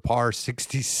 with the par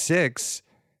 66,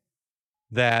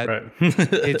 that right.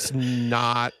 it's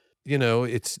not,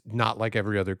 it's not like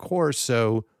every other course.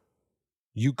 So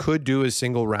you could do a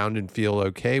single round and feel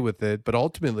okay with it. But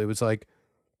ultimately it was like,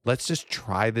 let's just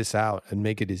try this out and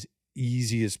make it as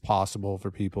easy as possible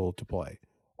for people to play.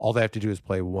 All they have to do is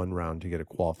play one round to get a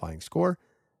qualifying score.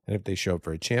 And if they show up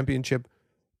for a championship,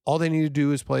 all they need to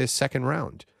do is play a second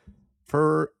round.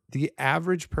 For the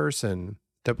average person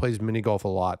that plays mini golf a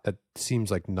lot, that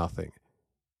seems like nothing.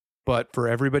 But for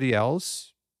everybody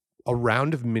else, a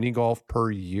round of mini golf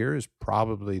per year is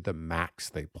probably the max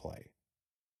they play.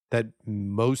 That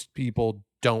most people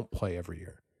don't play every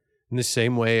year. In the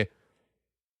same way,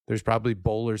 there's probably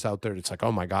bowlers out there that's like,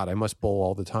 oh my God, I must bowl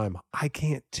all the time. I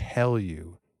can't tell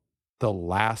you the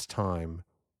last time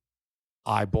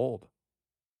I bowled.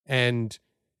 And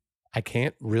I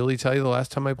can't really tell you the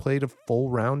last time I played a full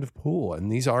round of pool.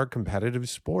 And these are competitive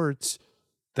sports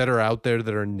that are out there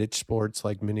that are niche sports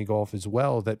like mini golf as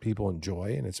well that people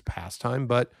enjoy, and it's a pastime,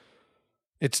 but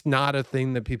it's not a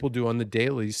thing that people do on the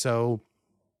daily. So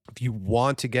if you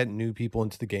want to get new people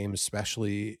into the game,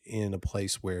 especially in a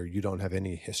place where you don't have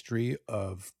any history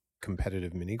of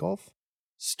competitive mini golf,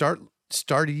 start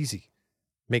easy.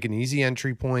 Make an easy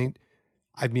entry point.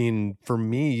 I mean, for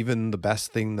me, even the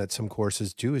best thing that some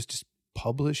courses do is just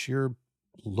publish your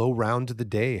low round of the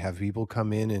day. Have people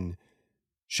come in and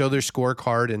show their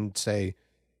scorecard and say,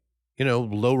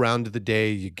 low round of the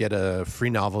day, you get a free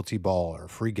novelty ball or a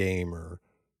free game, or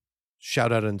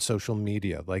shout out on social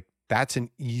media. Like, that's an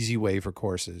easy way for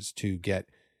courses to get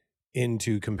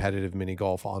into competitive mini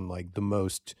golf on like the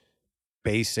most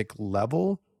basic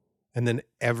level. And then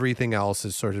everything else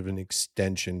is sort of an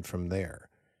extension from there.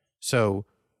 So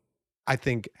I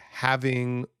think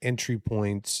having entry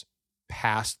points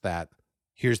past that,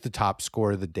 here's the top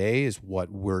score of the day, is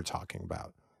what we're talking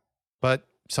about. But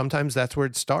sometimes that's where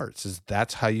it starts, is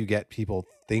that's how you get people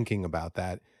thinking about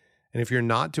that. And if you're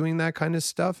not doing that kind of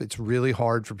stuff, it's really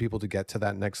hard for people to get to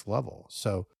that next level.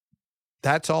 So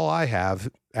that's all I have.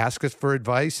 Ask us for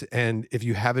advice. And if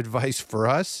you have advice for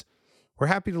us, we're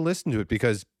happy to listen to it,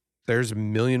 because there's a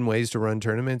million ways to run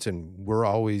tournaments, and we're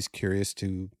always curious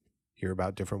to hear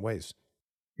about different ways.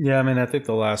 Yeah, I mean, I think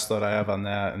the last thought I have on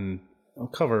that, and I'll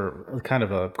cover kind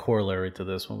of a corollary to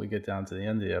this when we get down to the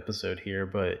end of the episode here,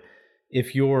 but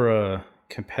if you're a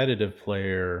competitive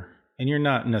player and you're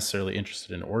not necessarily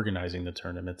interested in organizing the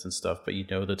tournaments and stuff, but you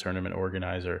know the tournament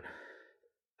organizer,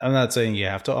 I'm not saying you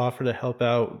have to offer to help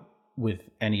out with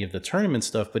any of the tournament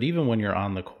stuff, but even when you're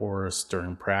on the course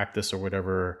during practice or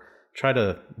whatever, try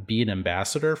to be an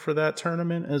ambassador for that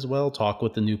tournament as well. Talk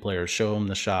with the new players, show them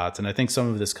the shots. And I think some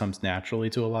of this comes naturally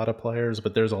to a lot of players,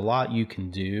 but there's a lot you can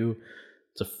do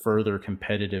to further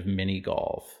competitive mini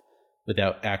golf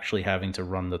without actually having to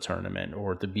run the tournament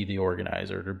or to be the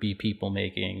organizer, or be people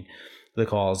making the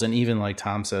calls. And even like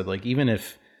Tom said, like, even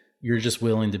if you're just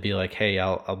willing to be like, hey,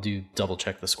 I'll do double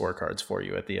check the scorecards for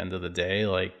you at the end of the day,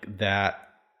 like, that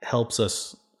helps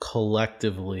us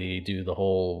collectively do the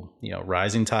whole,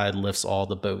 rising tide lifts all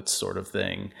the boats sort of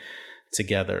thing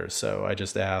together. So I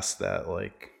just ask that,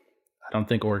 like, I don't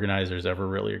think organizers ever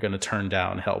really are going to turn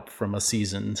down help from a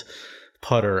seasoned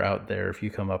putter out there if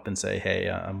you come up and say, hey,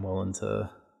 I'm willing to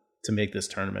make this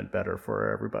tournament better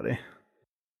for everybody.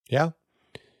 Yeah.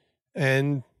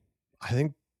 And I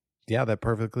think, that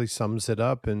perfectly sums it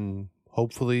up. And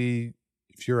hopefully,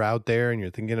 if you're out there and you're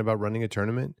thinking about running a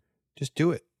tournament, just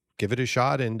do it. Give it a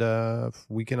shot. And if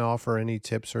we can offer any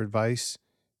tips or advice,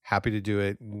 happy to do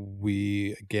it.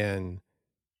 We, again,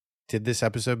 did this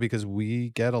episode because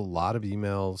we get a lot of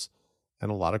emails and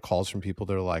a lot of calls from people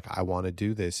that are like, I want to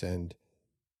do this. And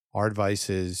our advice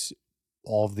is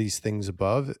all of these things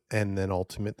above, and then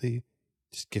ultimately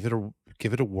just give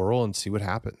it a whirl and see what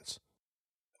happens.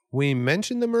 We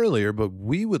mentioned them earlier, but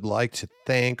we would like to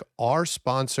thank our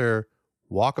sponsor,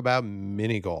 Walkabout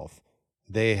Mini Golf.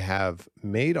 They have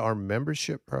made our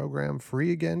membership program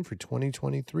free again for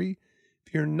 2023.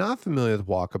 If you're not familiar with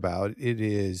Walkabout, it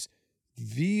is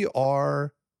VR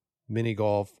mini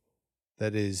golf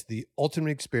that is the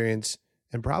ultimate experience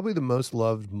and probably the most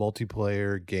loved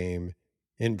multiplayer game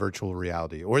in virtual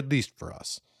reality, or at least for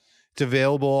us. It's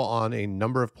available on a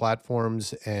number of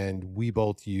platforms, and we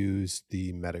both use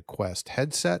the Meta Quest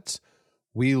headsets.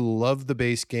 We love the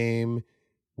base game,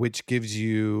 which gives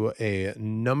you a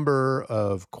number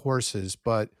of courses,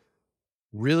 but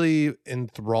really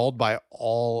enthralled by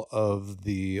all of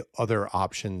the other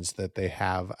options that they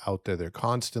have out there. They're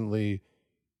constantly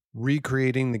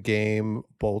recreating the game,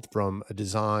 both from a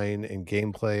design and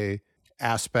gameplay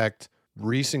aspect.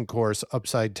 Recent course,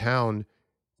 Upside Down,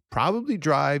 probably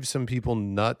drives some people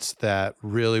nuts that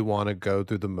really want to go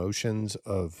through the motions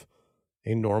of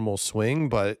a normal swing,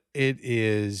 but it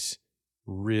is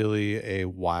really a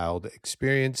wild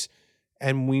experience.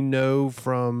 And we know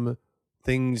from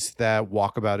things that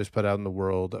Walkabout has put out in the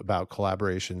world about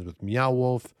collaborations with Meow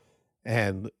Wolf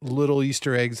and little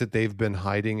Easter eggs that they've been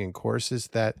hiding in courses,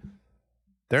 that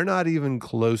they're not even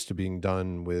close to being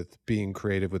done with being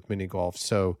creative with mini golf.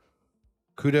 So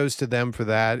kudos to them for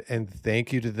that. And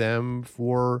thank you to them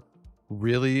for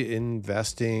really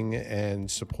investing and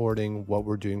supporting what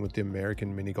we're doing with the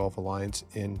American Mini Golf Alliance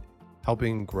in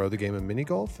helping grow the game of mini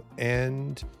golf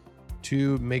and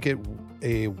to make it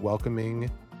a welcoming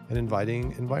and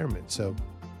inviting environment. So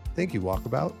thank you,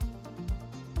 Walkabout.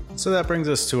 So that brings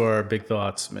us to our big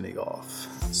thoughts mini golf.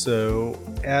 So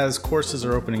as courses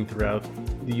are opening throughout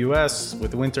the US,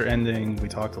 with winter ending, we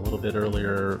talked a little bit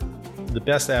earlier, the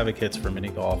best advocates for mini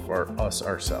golf are us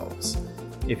ourselves.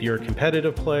 If you're a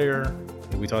competitive player,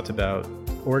 we talked about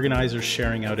organizers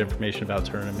sharing out information about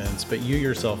tournaments, but you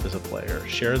yourself as a player,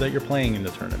 share that you're playing in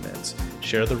the tournaments,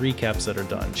 share the recaps that are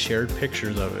done, share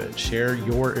pictures of it, share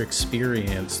your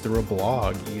experience through a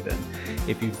blog even,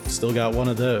 if you've still got one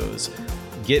of those.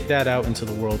 Get that out into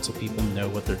the world so people know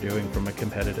what they're doing from a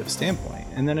competitive standpoint.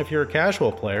 And then if you're a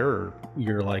casual player, or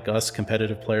you're like us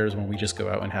competitive players when we just go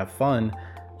out and have fun,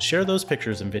 share those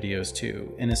pictures and videos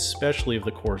too, and especially of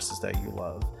the courses that you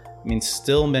love. I mean,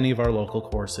 still many of our local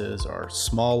courses are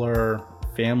smaller,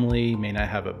 family, may not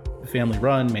have a family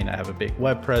run, may not have a big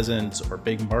web presence or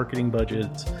big marketing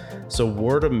budgets. So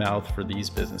word of mouth for these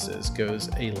businesses goes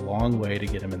a long way to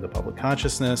get them in the public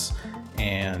consciousness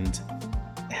and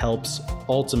helps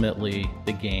ultimately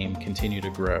the game continue to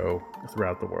grow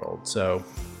throughout the world. So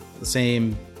the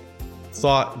same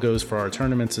thought goes for our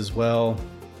tournaments as well.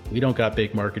 We don't got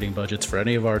big marketing budgets for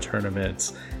any of our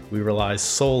tournaments. We rely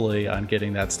solely on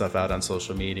getting that stuff out on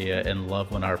social media and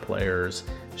love when our players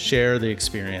share the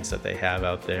experience that they have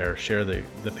out there, share the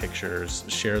pictures,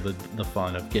 share the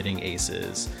fun of getting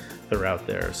aces throughout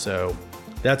there. So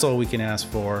that's all we can ask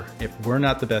for. If we're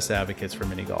not the best advocates for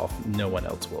mini golf, no one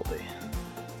else will be.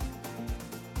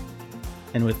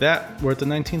 And with that, we're at the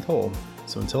 19th hole.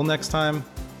 So until next time,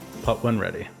 putt when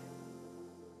ready.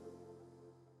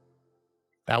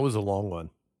 That was a long one.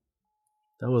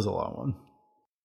 That was a long one.